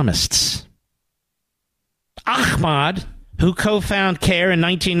they're Islamists. Ahmad, who co-founded CARE in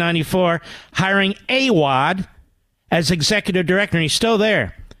 1994, hiring Awad as executive director, and he's still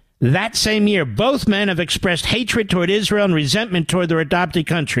there, That same year, both men have expressed hatred toward Israel and resentment toward their adopted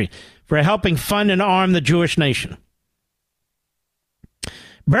country for helping fund and arm the Jewish nation.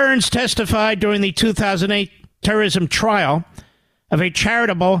 Burns testified during the 2008 terrorism trial of a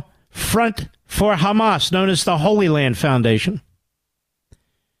charitable front for Hamas known as the Holy Land Foundation.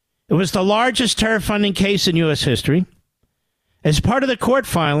 It was the largest terror funding case in U.S. history. As part of the court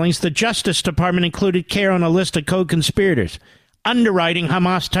filings, the Justice Department included CARE on a list of co-conspirators underwriting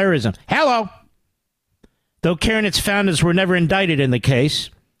Hamas terrorism. Hello! Though CARE and its founders were never indicted in the case,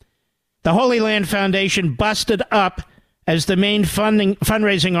 the Holy Land Foundation, busted up as the main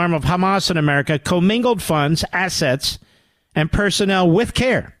fundraising arm of Hamas in America, commingled funds, assets, and personnel with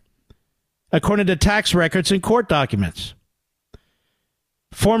CARE, according to tax records and court documents.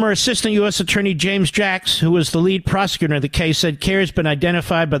 Former Assistant U.S. Attorney James Jacks, who was the lead prosecutor of the case, said CARE has been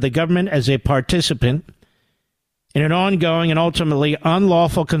identified by the government as a participant in an ongoing and ultimately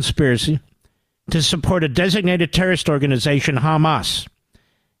unlawful conspiracy to support a designated terrorist organization, Hamas,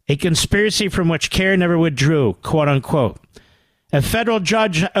 a conspiracy from which CARE never withdrew, quote unquote. A federal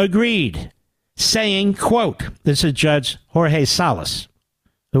judge agreed, saying, quote, this is Judge Jorge Salas,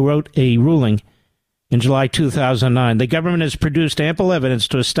 who wrote a ruling in July 2009, the government has produced ample evidence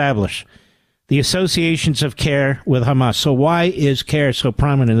to establish the associations of CARE with Hamas. So why is CARE so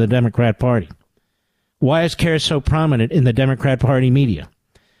prominent in the Democrat Party? Why is CARE so prominent in the Democrat Party media?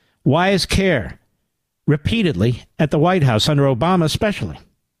 Why is CARE repeatedly at the White House under Obama especially?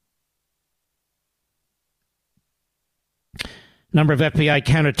 Number of FBI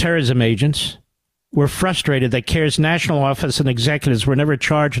counterterrorism agents were frustrated that CARE's national office and executives were never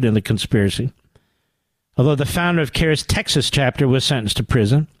charged in the conspiracy. Although the founder of CARE's Texas chapter was sentenced to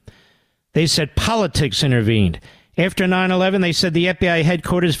prison, they said politics intervened. After 9/11, they said the FBI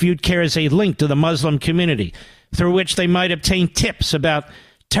headquarters viewed CARE as a link to the Muslim community, through which they might obtain tips about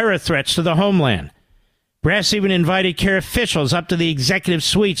terror threats to the homeland. Brass even invited CARE officials up to the executive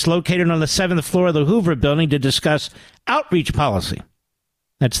suites located on the 7th floor of the Hoover building to discuss outreach policy.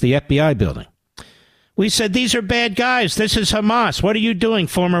 That's the FBI building. We said, these are bad guys. This is Hamas. What are you doing?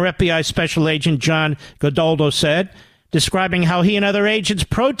 Former FBI Special Agent John Godoldo said, describing how he and other agents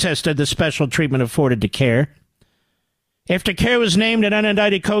protested the special treatment afforded to CARE. After CARE was named an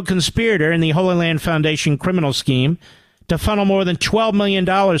unindicted co-conspirator in the Holy Land Foundation criminal scheme to funnel more than $12 million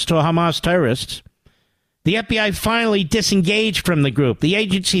to Hamas terrorists, the FBI finally disengaged from the group. The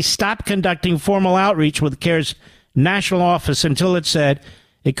agency stopped conducting formal outreach with CARE's national office until it said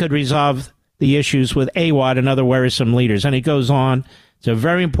it could resolve the issues with AWAD and other worrisome leaders. And it goes on. It's a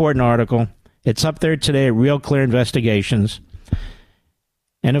very important article. It's up there today at Real Clear Investigations.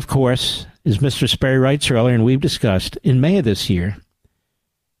 And, of course, as Mr. Sperry writes earlier, and we've discussed, in May of this year,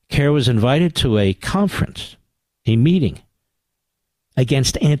 CARE was invited to a conference, a meeting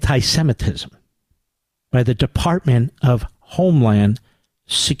against anti-Semitism by the Department of Homeland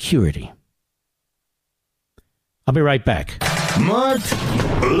Security. I'll be right back. Mark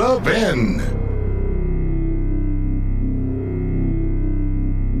Levin.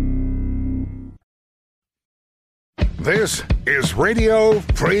 This is Radio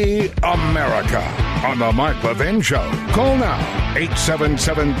Free America on the Mark Levin Show. Call now,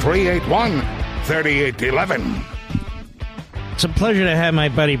 877-381-3811. It's a pleasure to have my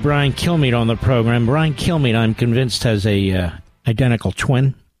buddy Brian Kilmeade on the program. Brian Kilmeade, I'm convinced, has a identical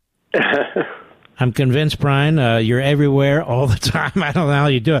twin. I'm convinced, Brian, you're everywhere all the time. I don't know how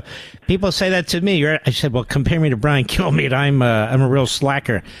you do it. People say that to me. I said, well, compare me to Brian Kilmeade. I'm a real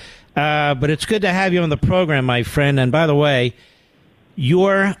slacker. But it's good to have you on the program, my friend. And by the way,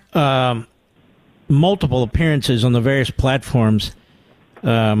 your multiple appearances on the various platforms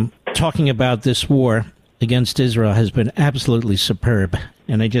talking about this war against Israel has been absolutely superb.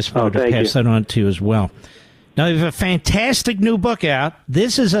 And I just wanted to pass that on to you as well. Now, you have a fantastic new book out.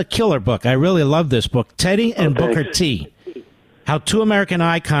 This is a killer book. I really love this book. Teddy and Booker T. How two American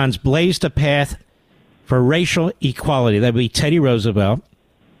icons blazed a path for racial equality. That would be Teddy Roosevelt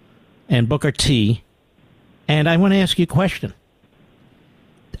and Booker T. And I want to ask you a question.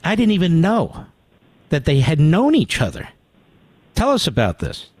 I didn't even know that they had known each other. Tell us about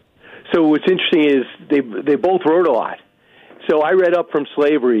this. So what's interesting is they both wrote a lot. So I read Up From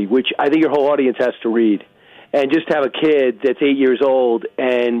Slavery, which I think your whole audience has to read. And just have a kid that's 8 years old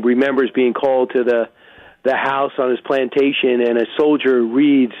and remembers being called to the house on his plantation, and a soldier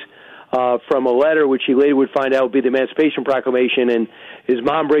reads from a letter which he later would find out would be the Emancipation Proclamation, and his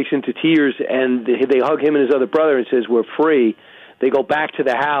mom breaks into tears, and they hug him and his other brother and says, we're free. They go back to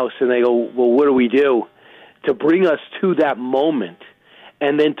the house, and they go, well, what do we do? To bring us to that moment,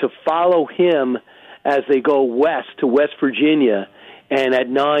 and then to follow him as they go west to West Virginia, And at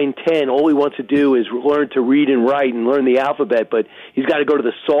 9, 10, all he wants to do is learn to read and write and learn the alphabet, but he's got to go to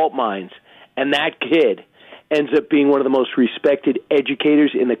the salt mines. And that kid ends up being one of the most respected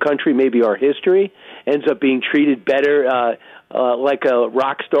educators in the country, maybe our history, ends up being treated better like a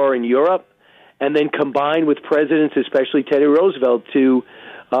rock star in Europe, and then combined with presidents, especially Teddy Roosevelt, to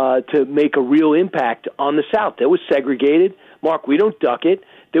make a real impact on the South. That was segregated. Mark, we don't duck it.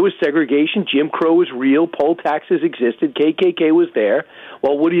 There was segregation. Jim Crow was real. Poll taxes existed. KKK was there.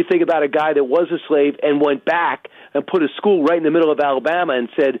 Well, what do you think about a guy that was a slave and went back and put a school right in the middle of Alabama and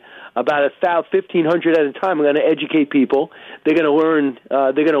said, about 1,500 at a time, I'm going to educate people. They're going to learn.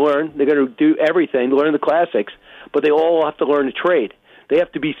 They're going to do everything, learn the classics, but they all have to learn a trade. They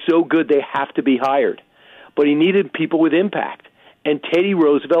have to be so good they have to be hired. But he needed people with impact. And Teddy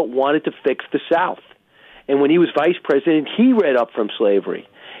Roosevelt wanted to fix the South. And when he was vice president, he read up from slavery.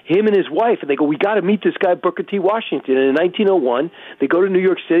 Him and his wife, and they go, we got to meet this guy, Booker T. Washington. And in 1901, they go to New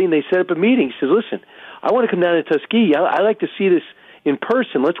York City and they set up a meeting. He says, listen, I want to come down to Tuskegee. I like to see this in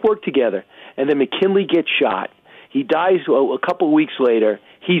person. Let's work together. And then McKinley gets shot. He dies a couple of weeks later.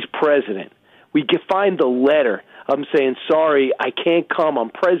 He's president. We find the letter of him saying, sorry, I can't come. I'm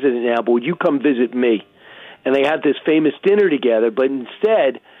president now, but would you come visit me? And they had this famous dinner together, but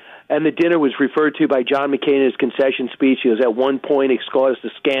instead, and the dinner was referred to by John McCain in his concession speech. He was at one point, it caused a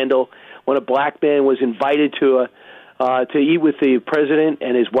scandal when a black man was invited to eat with the president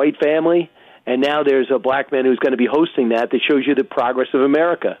and his white family, and now there's a black man who's going to be hosting that shows you the progress of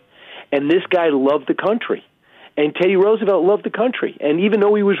America. And this guy loved the country. And Teddy Roosevelt loved the country. And even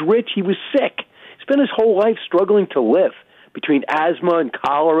though he was rich, he was sick. He spent his whole life struggling to live between asthma and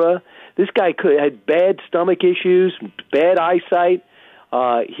cholera. This guy had bad stomach issues, bad eyesight.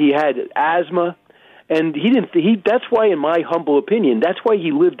 He had asthma. And that's why, in my humble opinion, that's why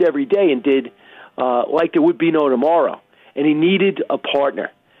he lived every day and did like there would be no tomorrow. And he needed a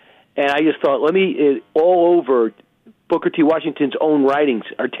partner. And I just thought, all over Booker T. Washington's own writings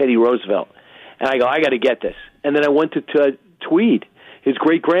are Teddy Roosevelt. And I go, I got to get this. And then I went to Tweed, his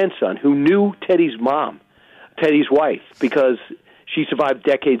great-grandson, who knew Teddy's mom, Teddy's wife, because she survived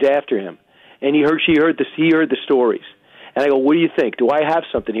decades after him. And he heard the stories. And I go, what do you think? Do I have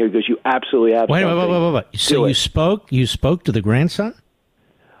something here? He goes, you absolutely have something. Wait. So you spoke to the grandson?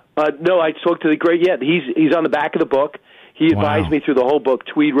 No, I spoke to the he's on the back of the book. He advised me through the whole book,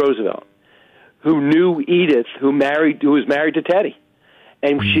 Tweed Roosevelt, who knew Edith, who was married to Teddy.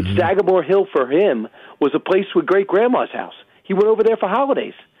 And Sagamore Hill for him was a place with great-grandma's house. He went over there for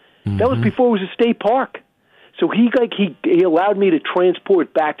holidays. That was before it was a state park. So he allowed me to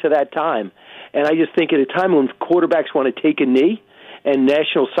transport back to that time. And I just think at a time when quarterbacks want to take a knee and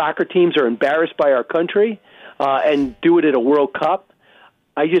national soccer teams are embarrassed by our country and do it at a World Cup,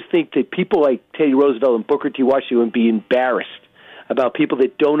 I just think that people like Teddy Roosevelt and Booker T. Washington would be embarrassed about people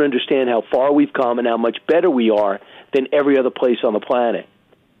that don't understand how far we've come and how much better we are than every other place on the planet.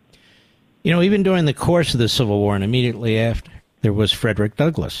 You know, even during the course of the Civil War and immediately after, there was Frederick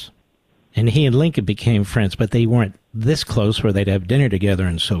Douglass. And he and Lincoln became friends, but they weren't this close where they'd have dinner together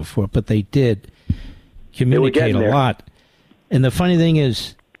and so forth. But they did communicate a lot. And the funny thing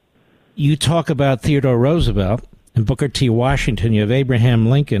is, you talk about Theodore Roosevelt and Booker T. Washington, you have Abraham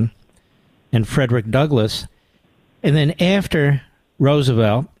Lincoln and Frederick Douglass. And then after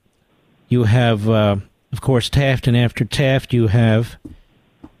Roosevelt, you have, of course, Taft. And after Taft, you have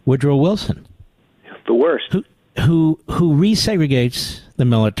Woodrow Wilson. The worst. Who resegregates the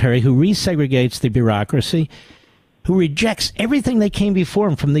military, who resegregates the bureaucracy, who rejects everything that came before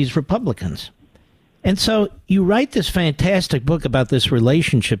him from these Republicans. And so you write this fantastic book about this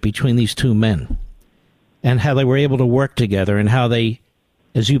relationship between these two men and how they were able to work together and how they,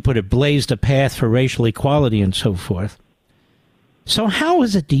 as you put it, blazed a path for racial equality and so forth. So how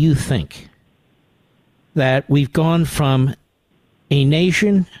is it, do you think, that we've gone from a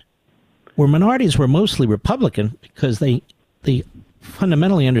nation where minorities were mostly Republican because they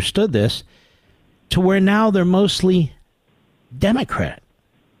fundamentally understood this, to where now they're mostly Democrat?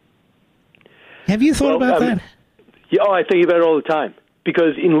 Have you thought about that? Yeah, I think about it all the time.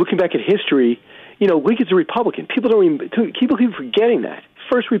 Because in looking back at history, Lincoln's a Republican. People keep forgetting that.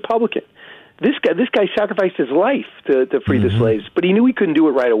 First Republican. This guy sacrificed his life to free the slaves, but he knew he couldn't do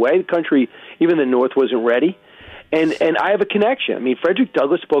it right away. The country, even the North, wasn't ready. And I have a connection. I mean, Frederick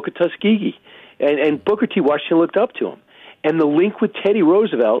Douglass spoke at Tuskegee, and Booker T. Washington looked up to him. And the link with Teddy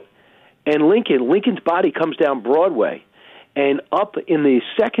Roosevelt and Lincoln's body comes down Broadway, and up in the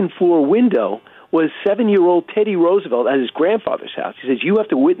second floor window was 7-year-old Teddy Roosevelt at his grandfather's house. He says, you have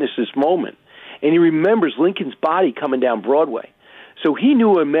to witness this moment. And he remembers Lincoln's body coming down Broadway. So he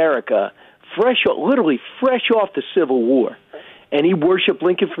knew America literally fresh off the Civil War. And he worshipped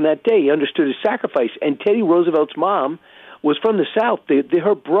Lincoln from that day. He understood his sacrifice. And Teddy Roosevelt's mom was from the South.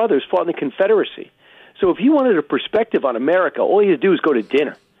 Her brothers fought in the Confederacy. So if he wanted a perspective on America, all he had to do was go to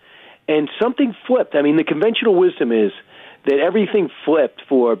dinner. And something flipped. I mean, the conventional wisdom is that everything flipped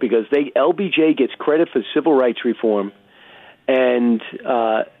because LBJ gets credit for civil rights reform, and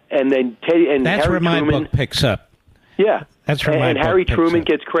then Teddy and that's Harry where my Truman, book picks up. Yeah, that's where my and book Harry picks Truman up.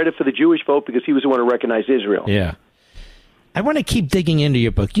 gets credit for the Jewish vote because he was the one who recognized Israel. Yeah. I want to keep digging into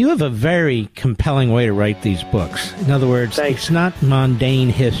your book. You have a very compelling way to write these books. In other words, Thanks. It's not mundane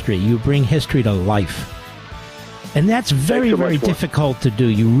history. You bring history to life. And that's very, very difficult to do.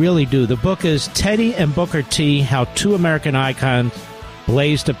 You really do. The book is Teddy and Booker T, How Two American Icons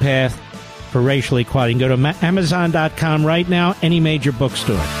Blazed a Path for Racial Equality. You can go to Amazon.com right now, any major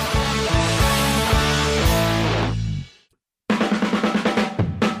bookstore.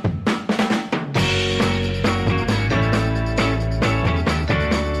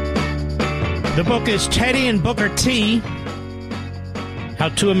 The book is Teddy and Booker T, How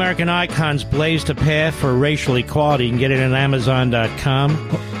Two American Icons Blazed a Path for Racial Equality. You can get it at Amazon.com.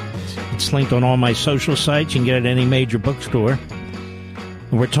 It's linked on all my social sites. You can get it at any major bookstore.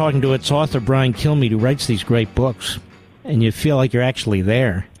 And we're talking to its author, Brian Kilmeade, who writes these great books. And you feel like you're actually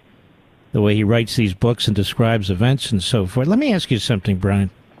there, the way he writes these books and describes events and so forth. Let me ask you something,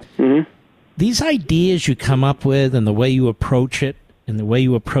 Brian. Mm-hmm. These ideas you come up with and the way you approach it and the way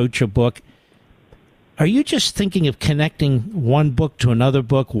you approach a book, are you just thinking of connecting one book to another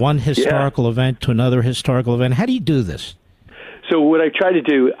book, one historical event to another historical event? How do you do this? So what I try to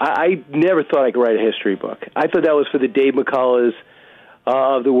do, I never thought I could write a history book. I thought that was for the Dave McCulloughs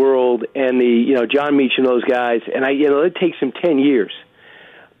of the world and the John Meach and those guys. And it takes them 10 years.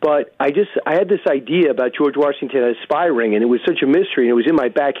 But I had this idea about George Washington at a spy ring, and it was such a mystery. And it was in my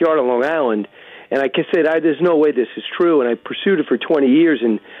backyard on Long Island. And I said, there's no way this is true. And I pursued it for 20 years,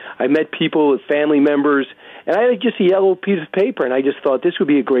 and I met people, family members, and I had just a yellow piece of paper, and I just thought this would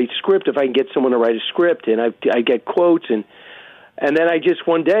be a great script if I can get someone to write a script, and I get quotes, and then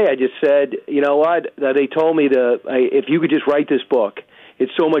one day I just said, you know what, they told me if you could just write this book,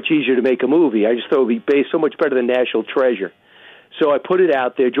 it's so much easier to make a movie. I just thought it would be so much better than National Treasure. So I put it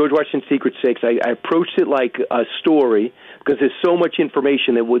out there, George Washington's Secret Six. I approached it like a story because there's so much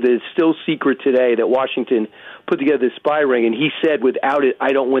information that is still secret today that Washington put together this spy ring, and he said, without it,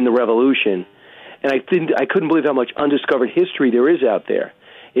 I don't win the revolution. And I couldn't believe how much undiscovered history there is out there.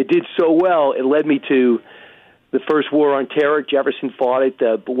 It did so well, it led me to the first war on terror. Jefferson fought it,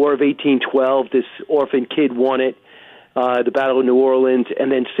 the War of 1812, this orphan kid won it. The Battle of New Orleans,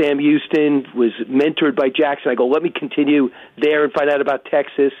 and then Sam Houston was mentored by Jackson. I go, let me continue there and find out about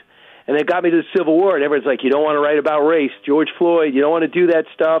Texas. And it got me to the Civil War, and everyone's like, you don't want to write about race, George Floyd, you don't want to do that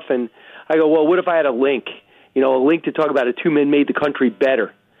stuff. And I go, well, what if I had a link to talk about it? Two men made the country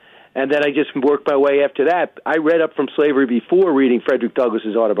better. And then I just worked my way after that. I read Up from Slavery before reading Frederick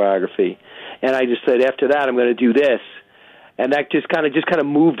Douglass's autobiography, and I just said, after that, I'm going to do this. And that just kind of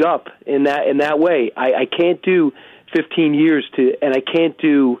moved up in that way. I can't do 15 years and I can't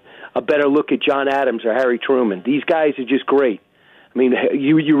do a better look at John Adams or Harry Truman. These guys are just great. I mean,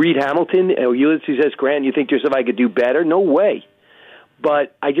 you read Hamilton or Ulysses S. Grant and you think to yourself, I could do better? No way.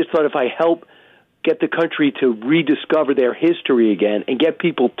 But I just thought if I help get the country to rediscover their history again and get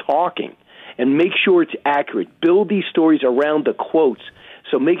people talking and make sure it's accurate, build these stories around the quotes,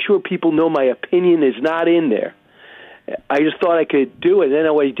 so make sure people know my opinion is not in there. I just thought I could do it. And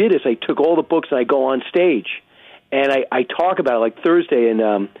then what I did is I took all the books and I go on stage. And I talk about it like Thursday,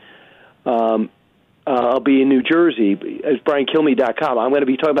 and I'll be in New Jersey at BrianKilmeade.com. I'm going to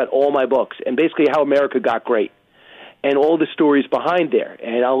be talking about all my books and basically how America got great and all the stories behind there.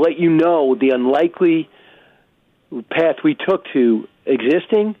 And I'll let you know the unlikely path we took to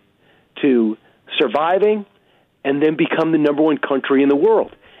existing, to surviving, and then become the number one country in the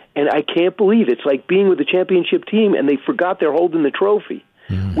world. And I can't believe it's like being with the championship team and they forgot they're holding the trophy.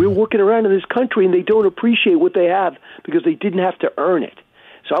 Mm-hmm. We're working around in this country, and they don't appreciate what they have because they didn't have to earn it.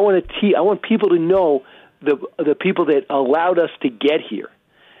 So I want people to know the people that allowed us to get here,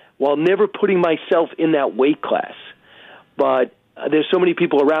 while never putting myself in that weight class. But there's so many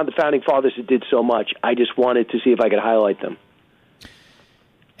people around the Founding Fathers that did so much. I just wanted to see if I could highlight them.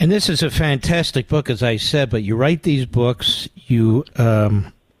 And this is a fantastic book, as I said. But you write these books, you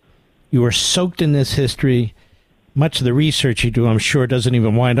are soaked in this history. Much of the research you do, I'm sure, doesn't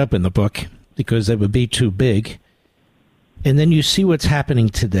even wind up in the book because it would be too big. And then you see what's happening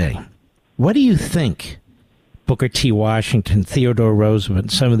today. What do you think Booker T. Washington, Theodore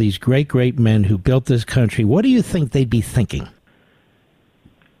Roosevelt, some of these great, great men who built this country, what do you think they'd be thinking?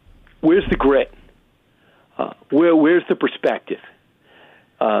 Where's the grit? Where's the perspective?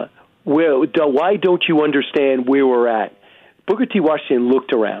 Why don't you understand where we're at? Booker T. Washington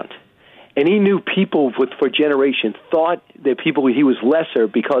looked around, and he knew people for generations thought that he was lesser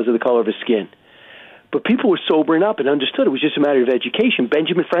because of the color of his skin. But people were sobering up and understood it was just a matter of education.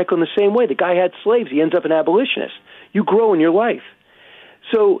 Benjamin Franklin the same way. The guy had slaves. He ends up an abolitionist. You grow in your life.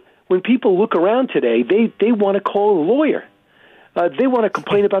 So when people look around today, they want to call a lawyer. They want to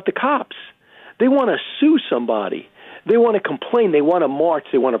complain about the cops. They want to sue somebody. They want to complain. They want to march.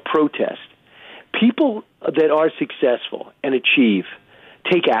 They want to protest. People that are successful and achieve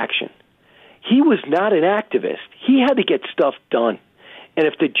take action. He was not an activist. He had to get stuff done. And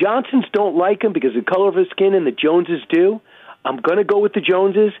if the Johnsons don't like him because of the color of his skin and the Joneses do, I'm going to go with the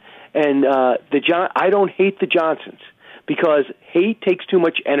Joneses. And I don't hate the Johnsons because hate takes too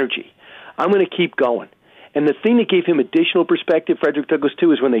much energy. I'm going to keep going. And the thing that gave him additional perspective, Frederick Douglass,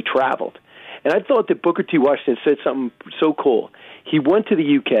 too, is when they traveled. And I thought that Booker T. Washington said something so cool. He went to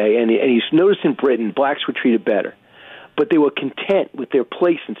the UK, and he's noticed in Britain blacks were treated better, but they were content with their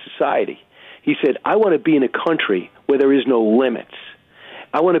place in society. He said, I want to be in a country where there is no limits.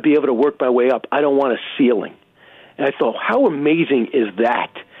 I want to be able to work my way up. I don't want a ceiling. And I thought, how amazing is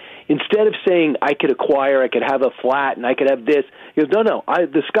that? Instead of saying I could acquire, I could have a flat, and I could have this, he goes, no,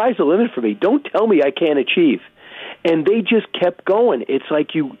 the sky's the limit for me. Don't tell me I can't achieve. And they just kept going. It's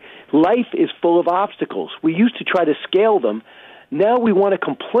like life is full of obstacles. We used to try to scale them. Now we want to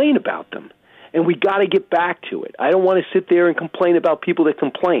complain about them. And we got to get back to it. I don't want to sit there and complain about people that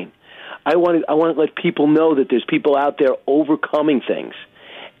complain. I want to let people know that there's people out there overcoming things.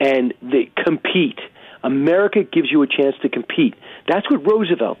 And they compete. America gives you a chance to compete. That's what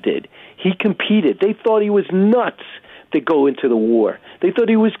Roosevelt did. He competed. They thought he was nuts to go into the war. They thought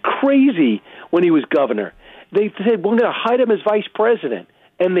he was crazy when he was governor. They said, we're going to hide him as vice president.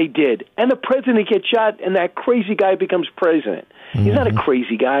 And they did. And the president gets shot, and that crazy guy becomes president. Mm-hmm. He's not a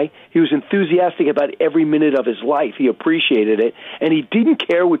crazy guy. He was enthusiastic about every minute of his life. He appreciated it, and he didn't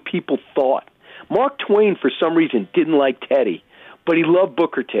care what people thought. Mark Twain, for some reason, didn't like Teddy, but he loved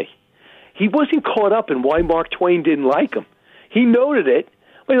Booker T. He wasn't caught up in why Mark Twain didn't like him. He noted it,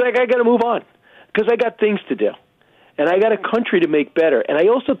 but he's like, I got to move on because I got things to do, and I got a country to make better. And I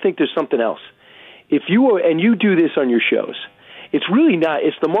also think there's something else. If you and you do this on your shows, it's really not.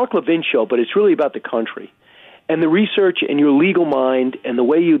 It's the Mark Levin show, but it's really about the country and the research and your legal mind and the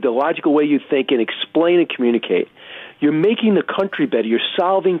logical way you think and explain and communicate. You're making the country better. You're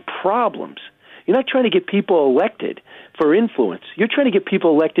solving problems. You're not trying to get people elected for influence. You're trying to get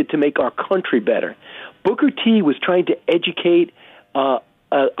people elected to make our country better. Booker T. was trying to educate a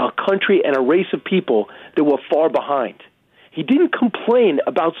country and a race of people that were far behind. He didn't complain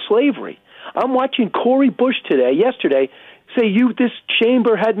about slavery. I'm watching Cori Bush yesterday, say, this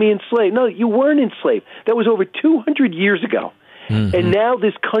chamber had me enslaved. No, you weren't enslaved. That was over 200 years ago. Mm-hmm. And now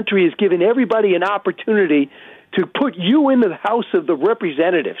this country has given everybody an opportunity to put you in the House of the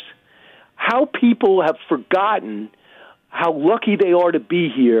Representatives. How people have forgotten how lucky they are to be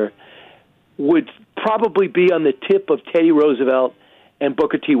here would probably be on the tip of Teddy Roosevelt and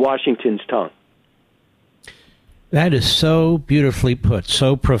Booker T. Washington's tongue. That is so beautifully put,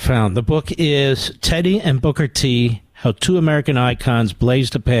 so profound. The book is Teddy and Booker T., How Two American Icons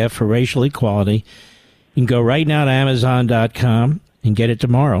Blazed a Path for Racial Equality. You can go right now to Amazon.com and get it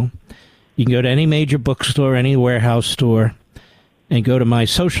tomorrow. You can go to any major bookstore, any warehouse store, and go to my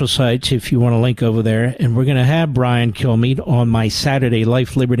social sites if you want to link over there. And we're going to have Brian Kilmeade on my Saturday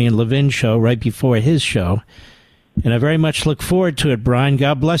Life, Liberty, and Levin show right before his show. And I very much look forward to it, Brian.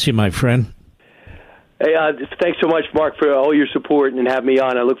 God bless you, my friend. Hey, thanks so much, Mark, for all your support and having me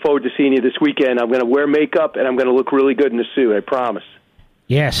on. I look forward to seeing you this weekend. I'm going to wear makeup, and I'm going to look really good in a suit, I promise.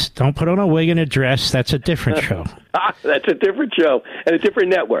 Yes, don't put on a wig and a dress. That's a different show. That's a different show and a different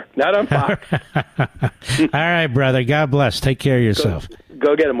network, not on Fox. All right, brother. God bless. Take care of yourself.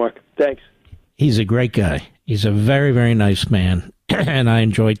 Go get him, Mark. Thanks. He's a great guy. He's a very, very nice man, and I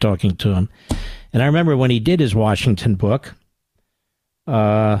enjoy talking to him. And I remember when he did his Washington book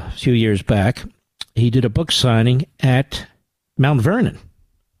a few years back, he did a book signing at Mount Vernon.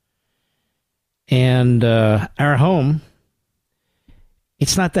 And our home,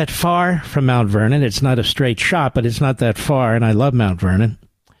 it's not that far from Mount Vernon. It's not a straight shot, but it's not that far, and I love Mount Vernon.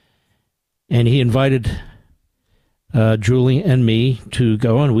 And he invited Julie and me to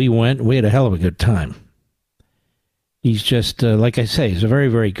go, and we went. We had a hell of a good time. He's just, like I say, he's a very,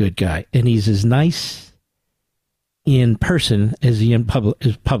 very good guy. And he's as nice in person as he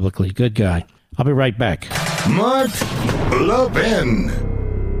is publicly. Good guy. I'll be right back. Mark Levin.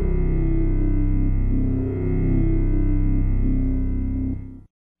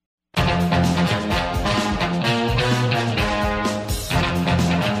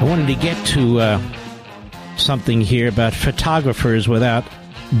 I wanted to get to something here about Photographers Without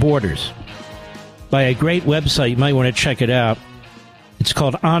Borders by a great website. You might want to check it out. It's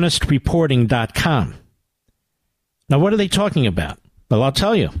called honestreporting.com. Now, what are they talking about? Well, I'll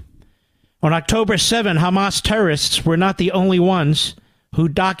tell you. On October 7, Hamas terrorists were not the only ones who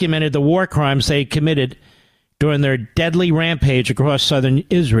documented the war crimes they committed during their deadly rampage across southern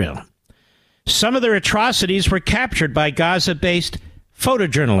Israel. Some of their atrocities were captured by Gaza-based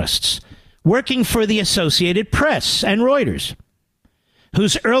photojournalists working for the Associated Press and Reuters,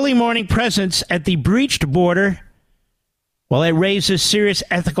 whose early morning presence at the breached border, well, it raises serious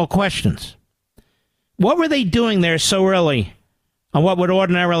ethical questions. What were they doing there so early on what would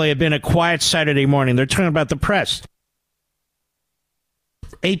ordinarily have been a quiet Saturday morning? They're talking about the press.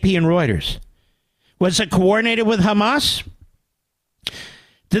 AP and Reuters. Was it coordinated with Hamas?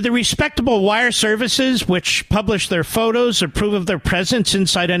 Did the respectable wire services, which published their photos, approve of their presence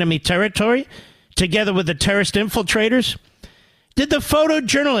inside enemy territory, together with the terrorist infiltrators? Did the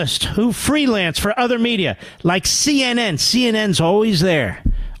photojournalists who freelance for other media, like CNN's always there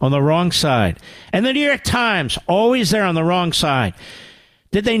on the wrong side, and the New York Times, always there on the wrong side,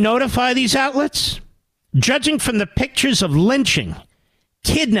 did they notify these outlets? Judging from the pictures of lynching,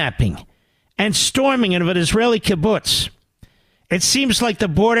 kidnapping, and storming of an Israeli kibbutz, it seems like the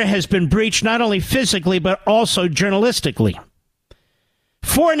border has been breached not only physically, but also journalistically.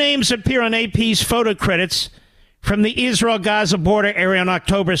 4 names appear on AP's photo credits from the Israel-Gaza border area on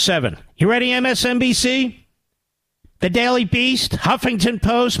October 7. You ready, MSNBC? The Daily Beast, Huffington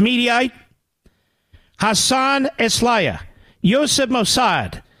Post, Mediaite? Hassan Eslaya, Yosef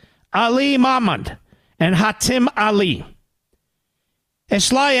Mossad, Ali Mahmoud, and Hatim Ali.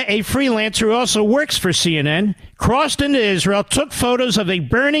 Eslaya, a freelancer who also works for CNN, crossed into Israel, took photos of a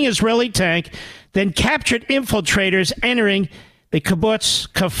burning Israeli tank, then captured infiltrators entering the kibbutz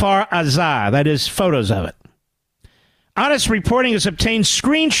Kfar Aza. That is, photos of it. Honest Reporting has obtained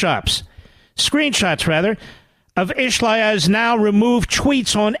screenshots of Eslaya's now removed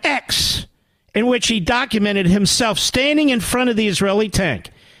tweets on X, in which he documented himself standing in front of the Israeli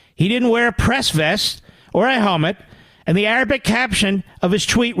tank. He didn't wear a press vest or a helmet, and the Arabic caption of his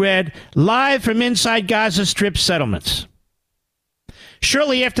tweet read, "Live from inside Gaza Strip settlements."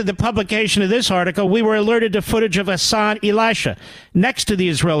 Shortly after the publication of this article, we were alerted to footage of Hassan Elisha next to the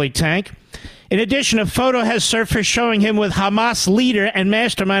Israeli tank. In addition, a photo has surfaced showing him with Hamas leader and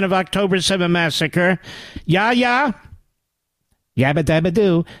mastermind of October 7 massacre, Yahya Yabba Dabba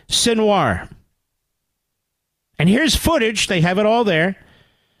Doo Sinwar. And here's footage, they have it all there,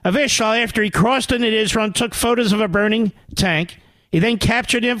 of Ishmael after he crossed into Israel and took photos of a burning tank. He then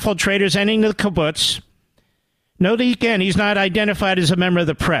captured infiltrators entering the kibbutz. Note again, he's not identified as a member of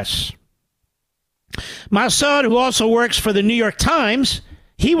the press. Mossad, who also works for the New York Times,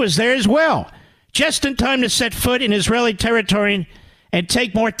 he was there as well, just in time to set foot in Israeli territory and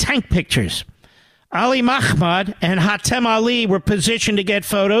take more tank pictures. Ali Mahmoud and Hatem Ali were positioned to get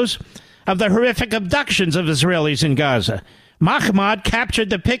photos of the horrific abductions of Israelis in Gaza. Mahmoud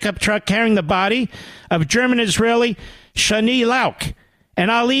captured the pickup truck carrying the body of German-Israeli Shani Lauk, and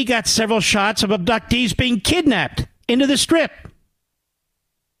Ali got several shots of abductees being kidnapped into the Strip.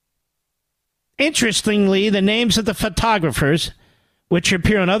 Interestingly, the names of the photographers, which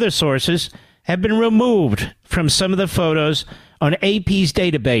appear on other sources, have been removed from some of the photos on AP's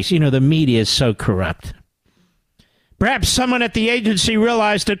database. You know, the media is so corrupt. Perhaps someone at the agency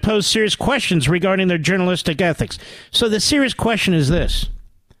realized it posed serious questions regarding their journalistic ethics. So the serious question is this.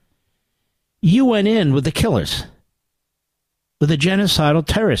 You went in with the killers, with the genocidal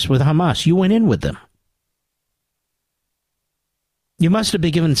terrorists, with Hamas. You went in with them. You must have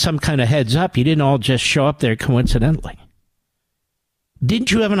been given some kind of heads up. You didn't all just show up there coincidentally.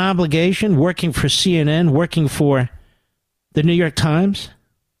 Didn't you have an obligation working for CNN, working for the New York Times,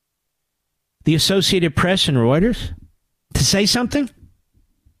 the Associated Press, and Reuters to say something?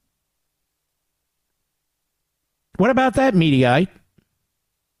 What about that, Mediaite?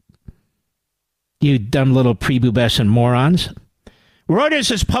 You dumb little prepubescent morons. Reuters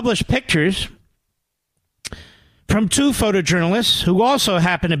has published pictures from 2 photojournalists who also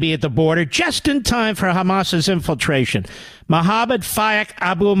happen to be at the border just in time for Hamas's infiltration, Mohammed Fayak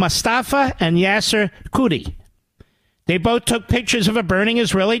Abu Mustafa and Yasser Kudi. They both took pictures of a burning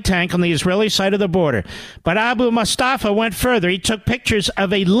Israeli tank on the Israeli side of the border. But Abu Mustafa went further. He took pictures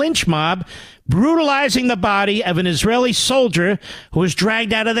of a lynch mob brutalizing the body of an Israeli soldier who was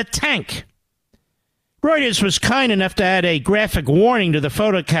dragged out of the tank. Reuters was kind enough to add a graphic warning to the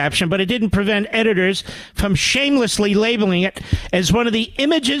photo caption, but it didn't prevent editors from shamelessly labeling it as one of the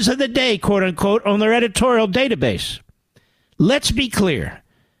images of the day, quote unquote, on their editorial database. Let's be clear.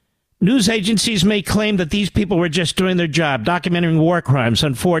 News agencies may claim that these people were just doing their job, documenting war crimes,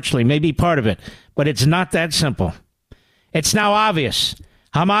 unfortunately, may be part of it. But it's not that simple. It's now obvious.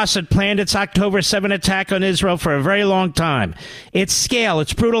 Hamas had planned its October 7 attack on Israel for a very long time. Its scale,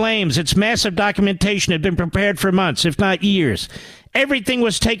 its brutal aims, its massive documentation had been prepared for months, if not years. Everything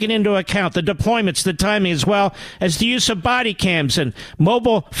was taken into account, the deployments, the timing, as well as the use of body cams and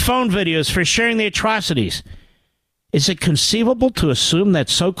mobile phone videos for sharing the atrocities. Is it conceivable to assume that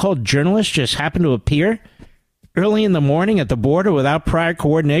so-called journalists just happened to appear early in the morning at the border without prior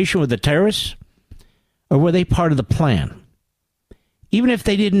coordination with the terrorists? Or were they part of the plan? Even if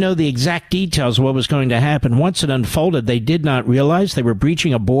they didn't know the exact details of what was going to happen, once it unfolded, they did not realize they were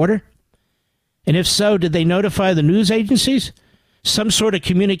breaching a border? And if so, did they notify the news agencies? Some sort of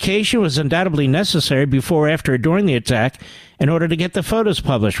communication was undoubtedly necessary before, after, or during the attack in order to get the photos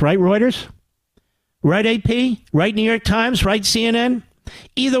published. Right, Reuters? Right, AP? Right, New York Times? Right, CNN?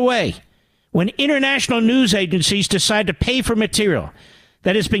 Either way, when international news agencies decide to pay for material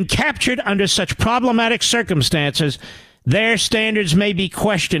that has been captured under such problematic circumstances, their standards may be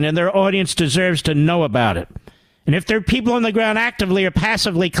questioned and their audience deserves to know about it. And if there are people on the ground actively or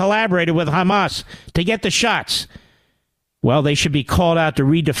passively collaborated with Hamas to get the shots, well, they should be called out to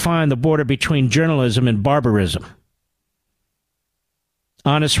redefine the border between journalism and barbarism.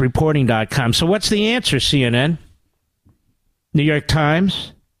 HonestReporting.com. So what's the answer, CNN? New York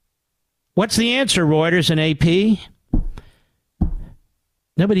Times? What's the answer, Reuters and AP?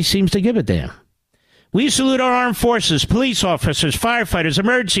 Nobody seems to give a damn. We salute our armed forces, police officers, firefighters,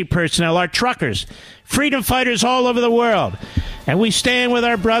 emergency personnel, our truckers, freedom fighters all over the world. And we stand with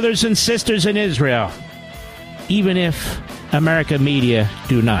our brothers and sisters in Israel, even if American media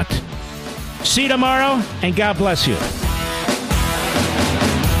do not. See you tomorrow, and God bless you.